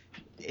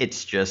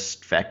 It's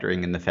just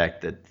factoring in the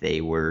fact that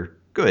they were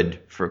good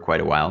for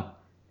quite a while,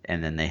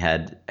 and then they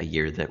had a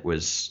year that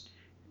was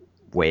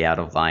way out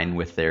of line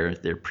with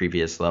their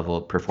previous level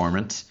of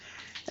performance.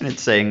 And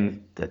it's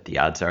saying that the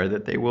odds are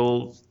that they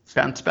will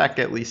bounce back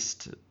at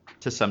least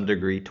to some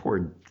degree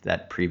toward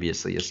that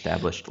previously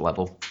established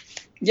level.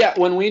 Yeah,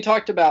 when we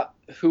talked about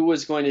who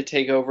was going to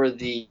take over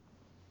the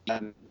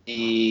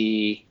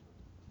Uni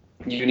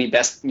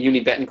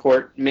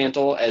Betancourt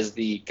mantle as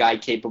the guy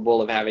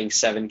capable of having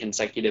 7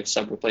 consecutive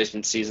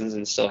sub-replacement seasons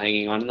and still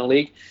hanging on in the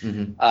league,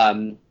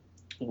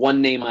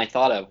 one name I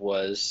thought of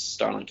was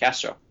Starlin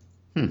Castro.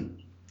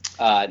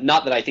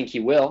 Not that I think he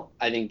will.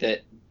 I think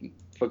that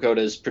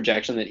PECOTA's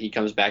projection that he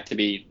comes back to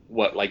be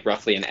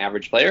roughly an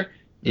average player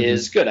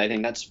is good. I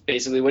think that's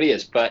basically what he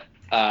is. But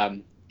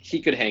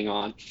he could hang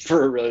on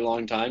for a really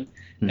long time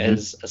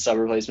as a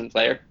sub-replacement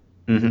player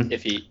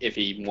if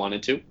he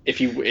wanted to,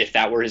 if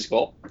that were his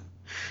goal.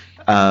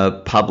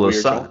 Pablo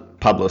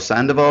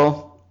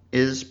Sandoval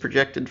is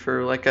projected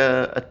for like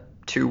a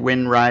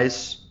 2-win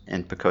rise,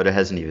 and PECOTA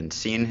hasn't even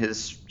seen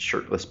his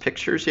shirtless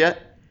pictures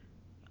yet.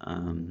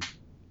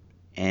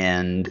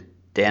 And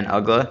Dan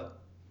Uggla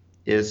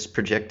is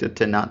projected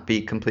to not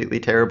be completely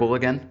terrible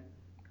again.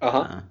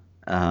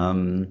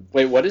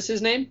 Wait, what is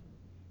his name?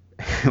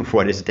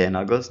 What is Dan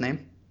Uggla's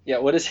name? Yeah,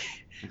 what is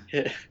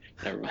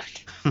Never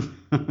mind.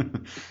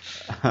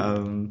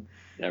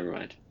 Never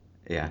mind.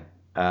 Yeah.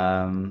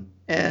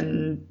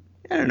 And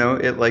I don't know,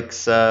 it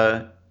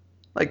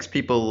likes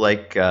people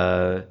like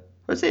Jose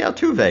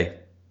Altuve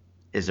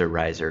is a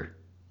riser.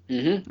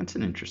 That's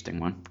an interesting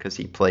one because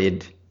he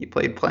played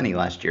plenty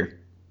last year.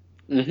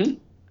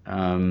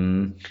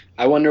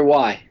 I wonder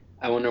why.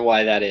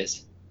 That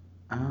is.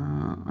 I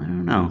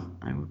don't know.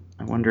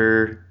 I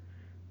wonder.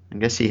 I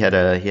guess he had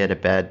a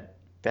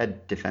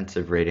bad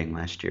defensive rating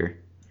last year.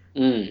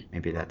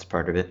 Maybe that's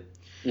part of it.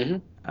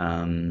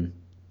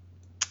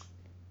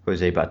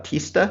 Jose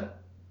Bautista.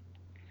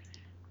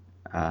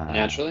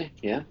 Naturally,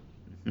 yeah.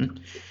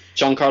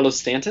 Giancarlo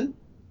Stanton.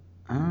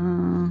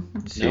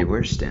 Let's see.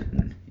 Where's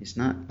Stanton? He's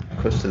not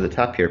close to the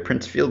top here.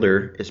 Prince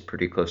Fielder is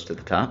pretty close to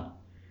the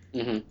top.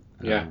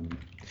 Yeah.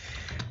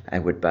 I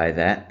would buy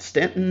that.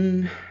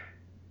 Stanton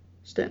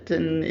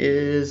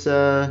is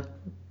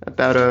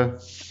about a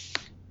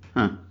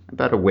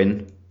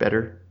win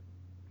better,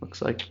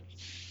 looks like.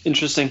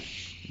 Interesting.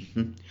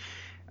 Mm-hmm.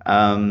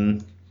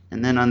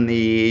 And then on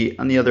the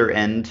other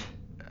end,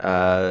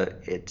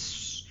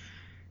 it's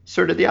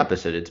sort of the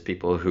opposite. It's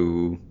people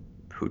who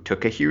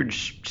took a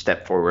huge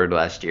step forward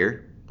last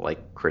year,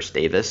 like Chris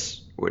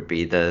Davis would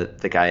be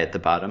the guy at the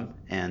bottom.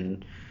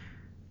 And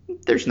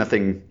there's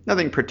nothing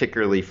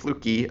particularly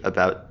fluky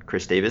about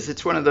Chris Davis.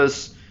 It's one of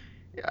those,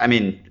 I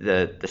mean,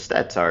 the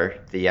stats are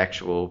the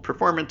actual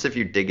performance. If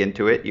you dig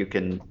into it, you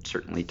can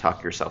certainly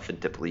talk yourself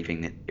into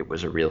believing that it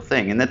was a real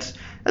thing. And that's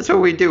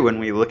what we do when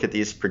we look at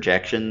these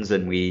projections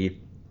and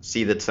we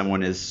see that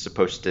someone is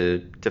supposed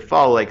to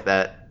fall like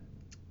that.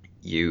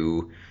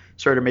 You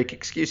sort of make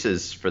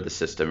excuses for the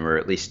system, or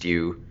at least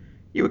you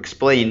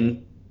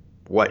explain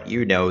what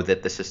you know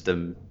that the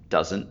system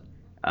doesn't,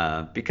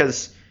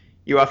 because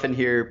you often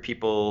hear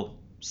people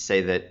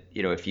say that,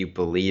 if you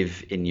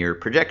believe in your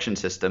projection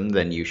system,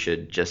 then you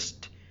should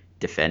just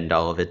defend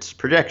all of its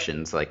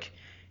projections. Like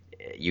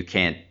you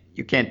can't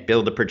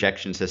build a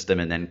projection system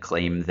and then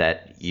claim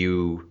that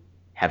you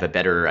have a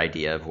better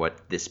idea of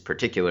what this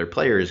particular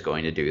player is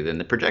going to do than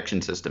the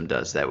projection system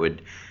does. That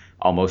would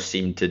almost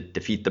seem to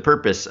defeat the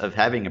purpose of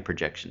having a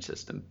projection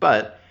system.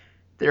 But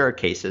there are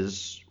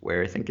cases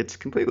where I think it's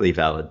completely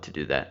valid to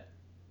do that.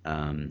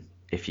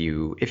 If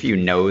you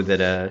know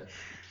that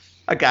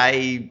a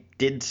guy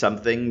did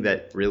something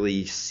that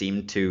really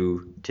seemed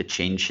to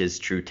change his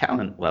true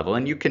talent level,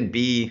 and you can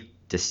be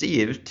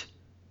deceived.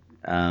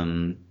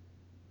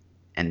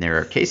 And there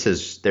are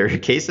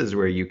cases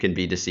where you can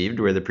be deceived,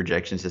 where the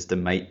projection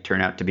system might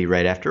turn out to be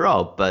right after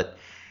all. But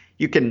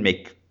you can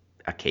make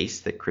a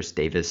case that Chris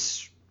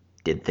Davis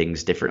did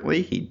things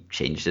differently. He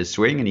changed his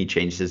swing and he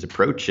changed his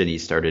approach, and he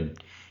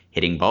started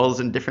hitting balls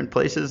in different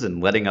places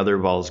and letting other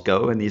balls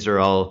go. And these are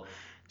all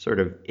sort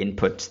of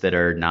inputs that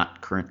are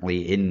not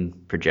currently in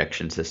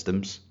projection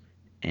systems,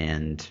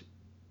 and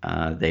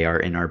they are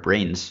in our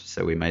brains,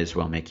 so we might as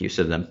well make use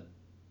of them.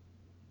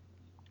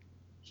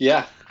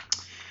 Yeah.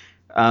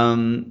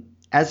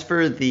 As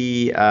for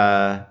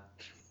the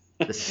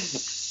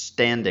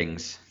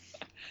standings,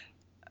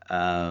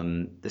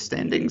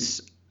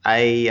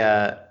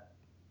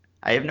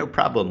 I have no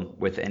problem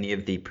with any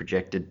of the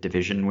projected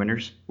division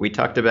winners. We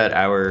talked about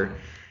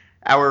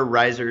our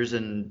risers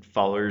and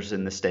fallers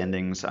in the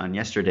standings on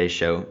yesterday's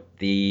show.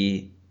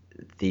 The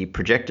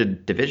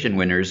projected division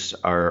winners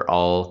are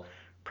all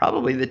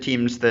probably the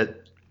teams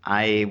that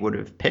I would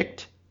have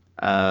picked.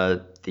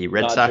 The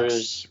Red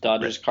Sox,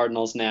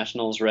 Cardinals,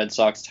 Nationals, Red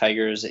Sox,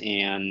 Tigers,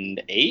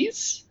 and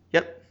A's.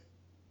 Yep.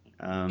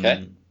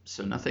 Okay.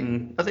 So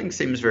nothing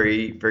seems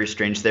very, very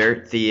strange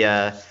there. The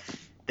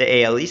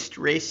AL East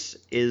race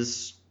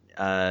is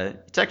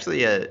it's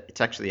actually a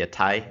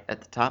tie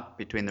at the top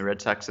between the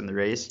Red Sox and the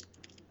Rays.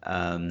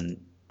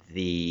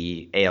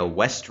 The AL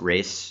West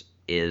race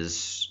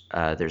is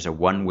there's a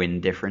 1-win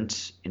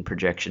difference in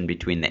projection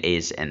between the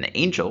A's and the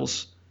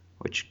Angels,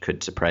 which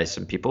could surprise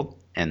some people.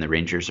 And the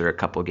Rangers are a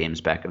couple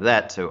games back of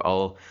that. So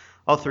all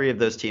three of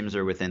those teams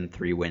are within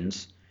 3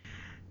 wins.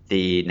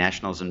 The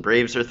Nationals and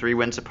Braves are 3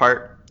 wins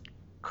apart.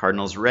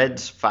 Cardinals,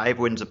 Reds, 5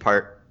 wins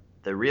apart.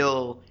 The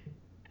real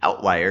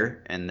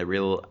outlier and the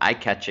real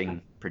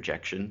eye-catching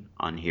projection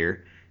on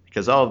here,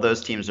 because all of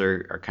those teams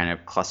are kind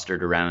of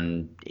clustered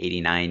around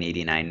 88,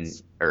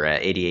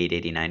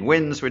 89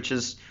 wins, which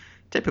is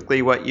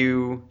typically what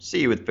you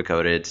see with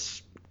PECOTA.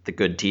 It's the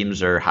good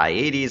teams are high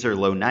 80s or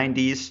low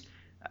 90s.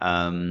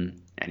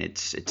 And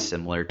it's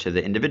similar to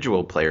the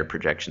individual player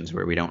projections,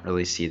 where we don't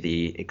really see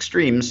the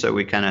extremes, so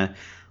we kind of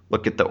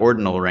look at the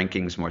ordinal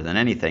rankings more than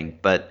anything.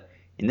 But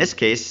in this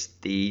case,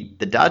 the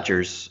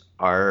Dodgers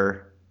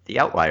are the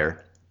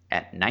outlier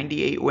at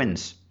 98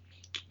 wins.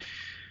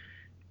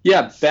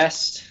 Yeah,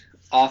 best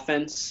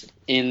offense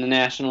in the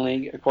National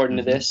League according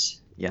to this.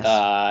 Yes.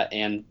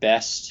 And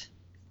best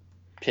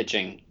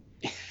pitching.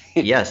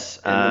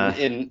 Yes.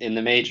 in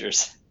the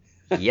majors.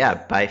 Yeah,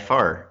 by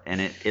far.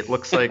 And it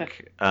looks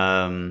like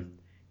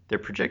they're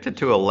projected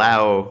to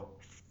allow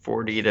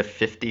 40 to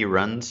 50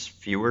 runs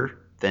fewer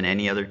than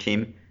any other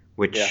team,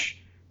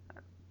 which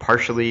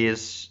partially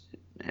is,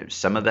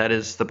 some of that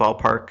is the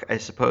ballpark, I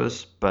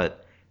suppose,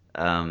 but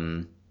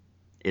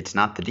it's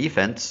not the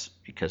defense,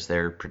 because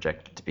they're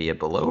projected to be a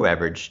below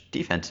average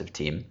defensive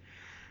team.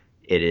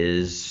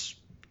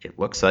 It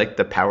looks like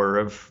the power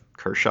of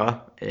Kershaw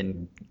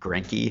and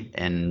Greinke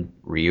and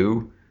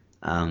Ryu,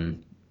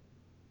 and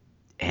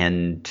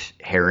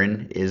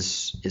Heron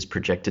is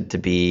projected to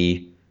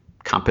be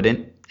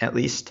competent, at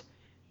least.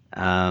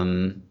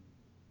 And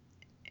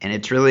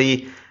it's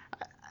really,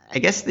 I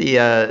guess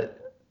the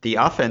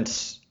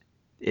offense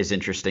is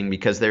interesting,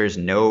 because there is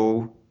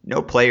no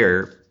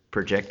player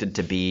projected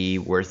to be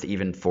worth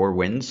even 4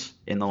 wins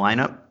in the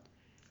lineup,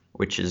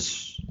 which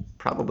is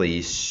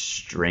probably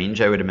strange.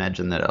 I would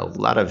imagine that a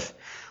lot of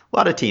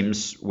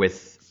teams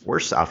with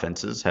worse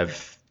offenses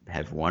have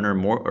one or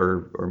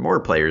more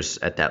players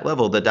at that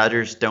level. The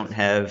Dodgers don't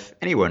have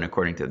anyone,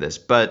 according to this,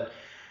 but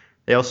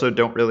they also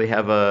don't really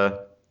have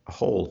a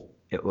hole,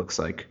 it looks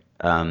like.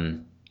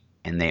 And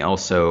they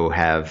also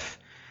have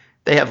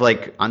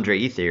like Andre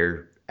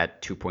Ethier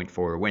at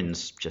 2.4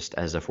 wins just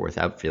as a fourth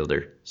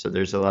outfielder. So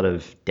there's a lot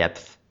of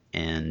depth,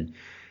 and it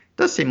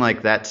does seem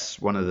like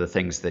that's one of the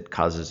things that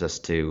causes us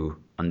to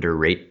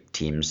underrate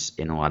teams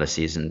in a lot of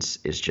seasons,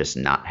 is just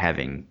not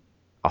having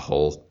a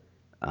hole.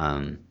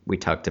 We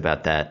talked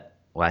about that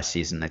last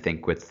season, I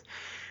think, with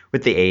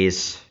the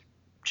A's,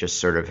 just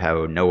sort of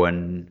how no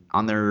one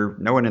in their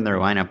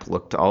lineup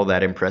looked all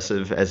that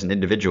impressive as an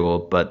individual,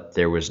 but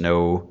there was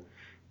no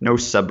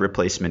sub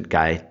replacement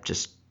guy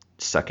just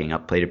sucking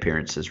up plate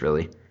appearances,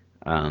 really.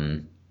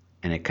 And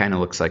it kind of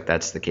looks like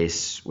that's the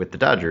case with the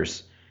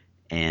Dodgers.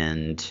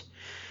 And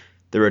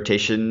the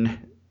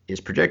rotation is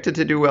projected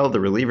to do well. The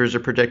relievers are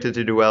projected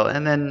to do well.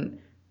 And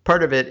then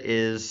part of it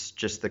is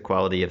just the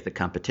quality of the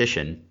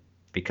competition,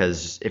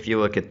 because if you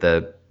look at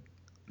the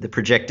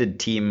projected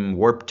team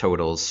WARP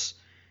totals,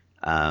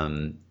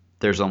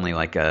 there's only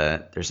like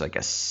a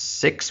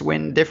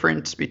 6-win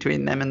difference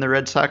between them and the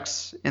Red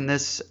Sox in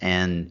this,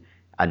 and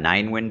a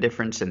 9-win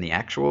difference in the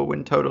actual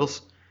win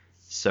totals.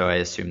 So I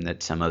assume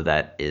that some of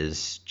that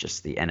is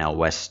just the NL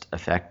West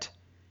effect.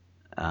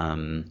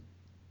 Do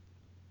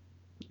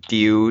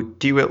you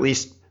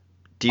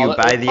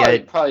buy the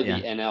idea? Probably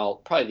the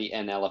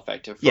NL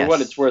effect. For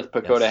what it's worth,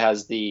 PECOTA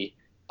has the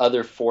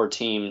other 4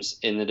 teams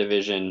in the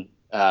division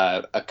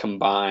a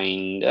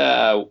combined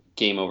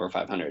game over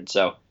 500.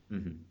 So,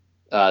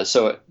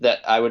 so that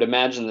I would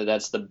imagine that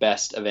that's the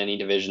best of any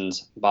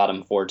division's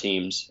bottom 4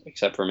 teams,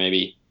 except for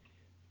maybe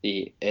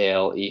the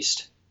AL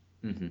East.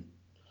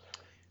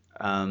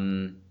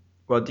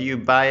 Well, do you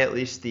buy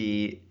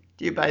the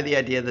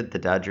idea that the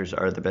Dodgers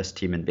are the best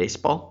team in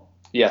baseball?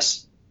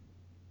 Yes.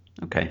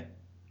 Okay.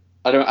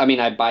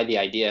 I buy the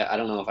idea. I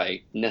don't know if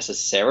I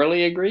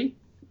necessarily agree,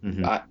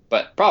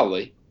 but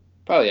probably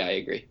I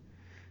agree.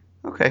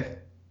 Okay.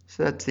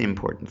 So that's the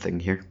important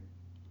thing here.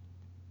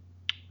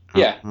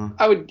 Yeah,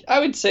 I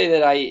would say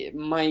that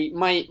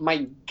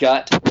my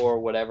gut, or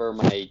whatever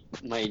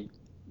whatever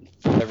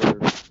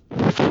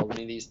tells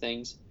me these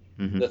things,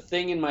 the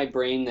thing in my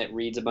brain that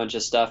reads a bunch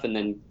of stuff and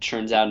then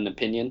churns out an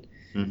opinion,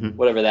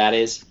 whatever that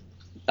is,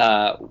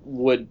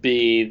 would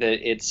be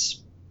that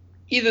it's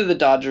either the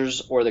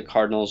Dodgers or the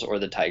Cardinals or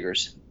the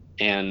Tigers,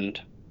 and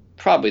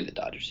probably the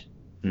Dodgers.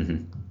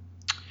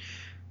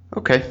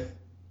 Okay.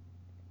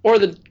 Or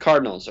the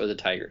Cardinals or the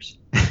Tigers.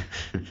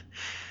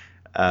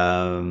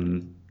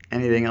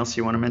 Anything else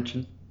you want to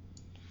mention?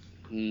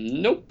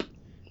 Nope.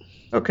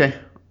 Okay.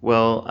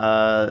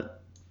 Well,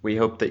 we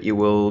hope that you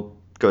will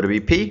go to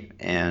BP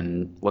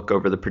and look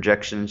over the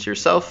projections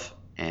yourself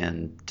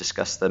and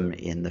discuss them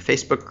in the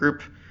Facebook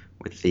group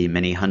with the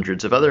many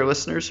hundreds of other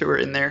listeners who are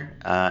in there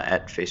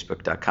at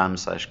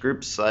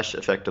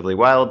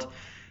facebook.com/groups/effectivelywild.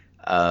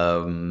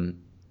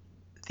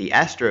 The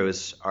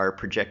Astros are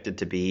projected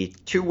to be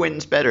 2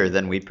 wins better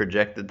than we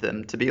projected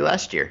them to be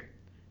last year.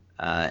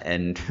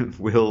 And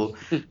we'll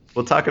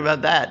talk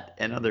about that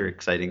and other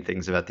exciting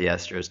things about the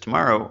Astros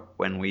tomorrow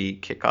when we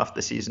kick off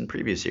the season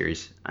preview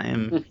series.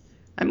 I'm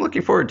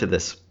looking forward to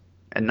this,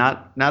 and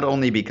not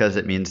only because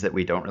it means that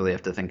we don't really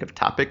have to think of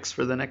topics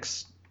for the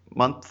next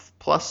month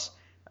plus,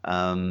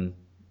 but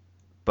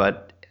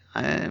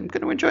I'm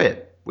going to enjoy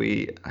it.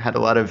 We had a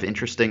lot of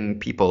interesting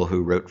people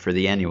who wrote for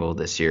the annual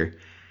this year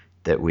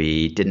that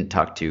we didn't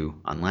talk to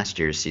on last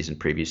year's season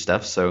preview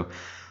stuff. So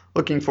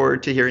looking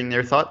forward to hearing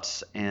their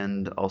thoughts,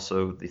 and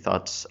also the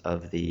thoughts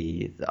of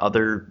the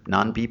other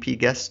non-BP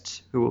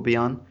guests who will be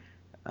on.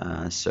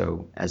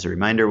 So as a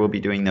reminder, we'll be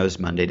doing those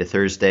Monday to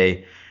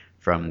Thursday,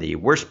 from the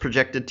worst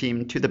projected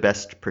team to the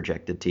best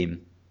projected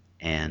team.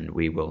 And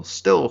we will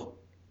still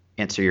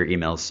answer your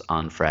emails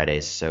on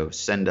Fridays. So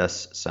send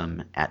us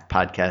some at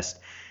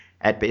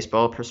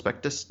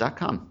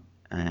podcast@baseballprospectus.com,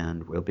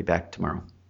 and we'll be back tomorrow.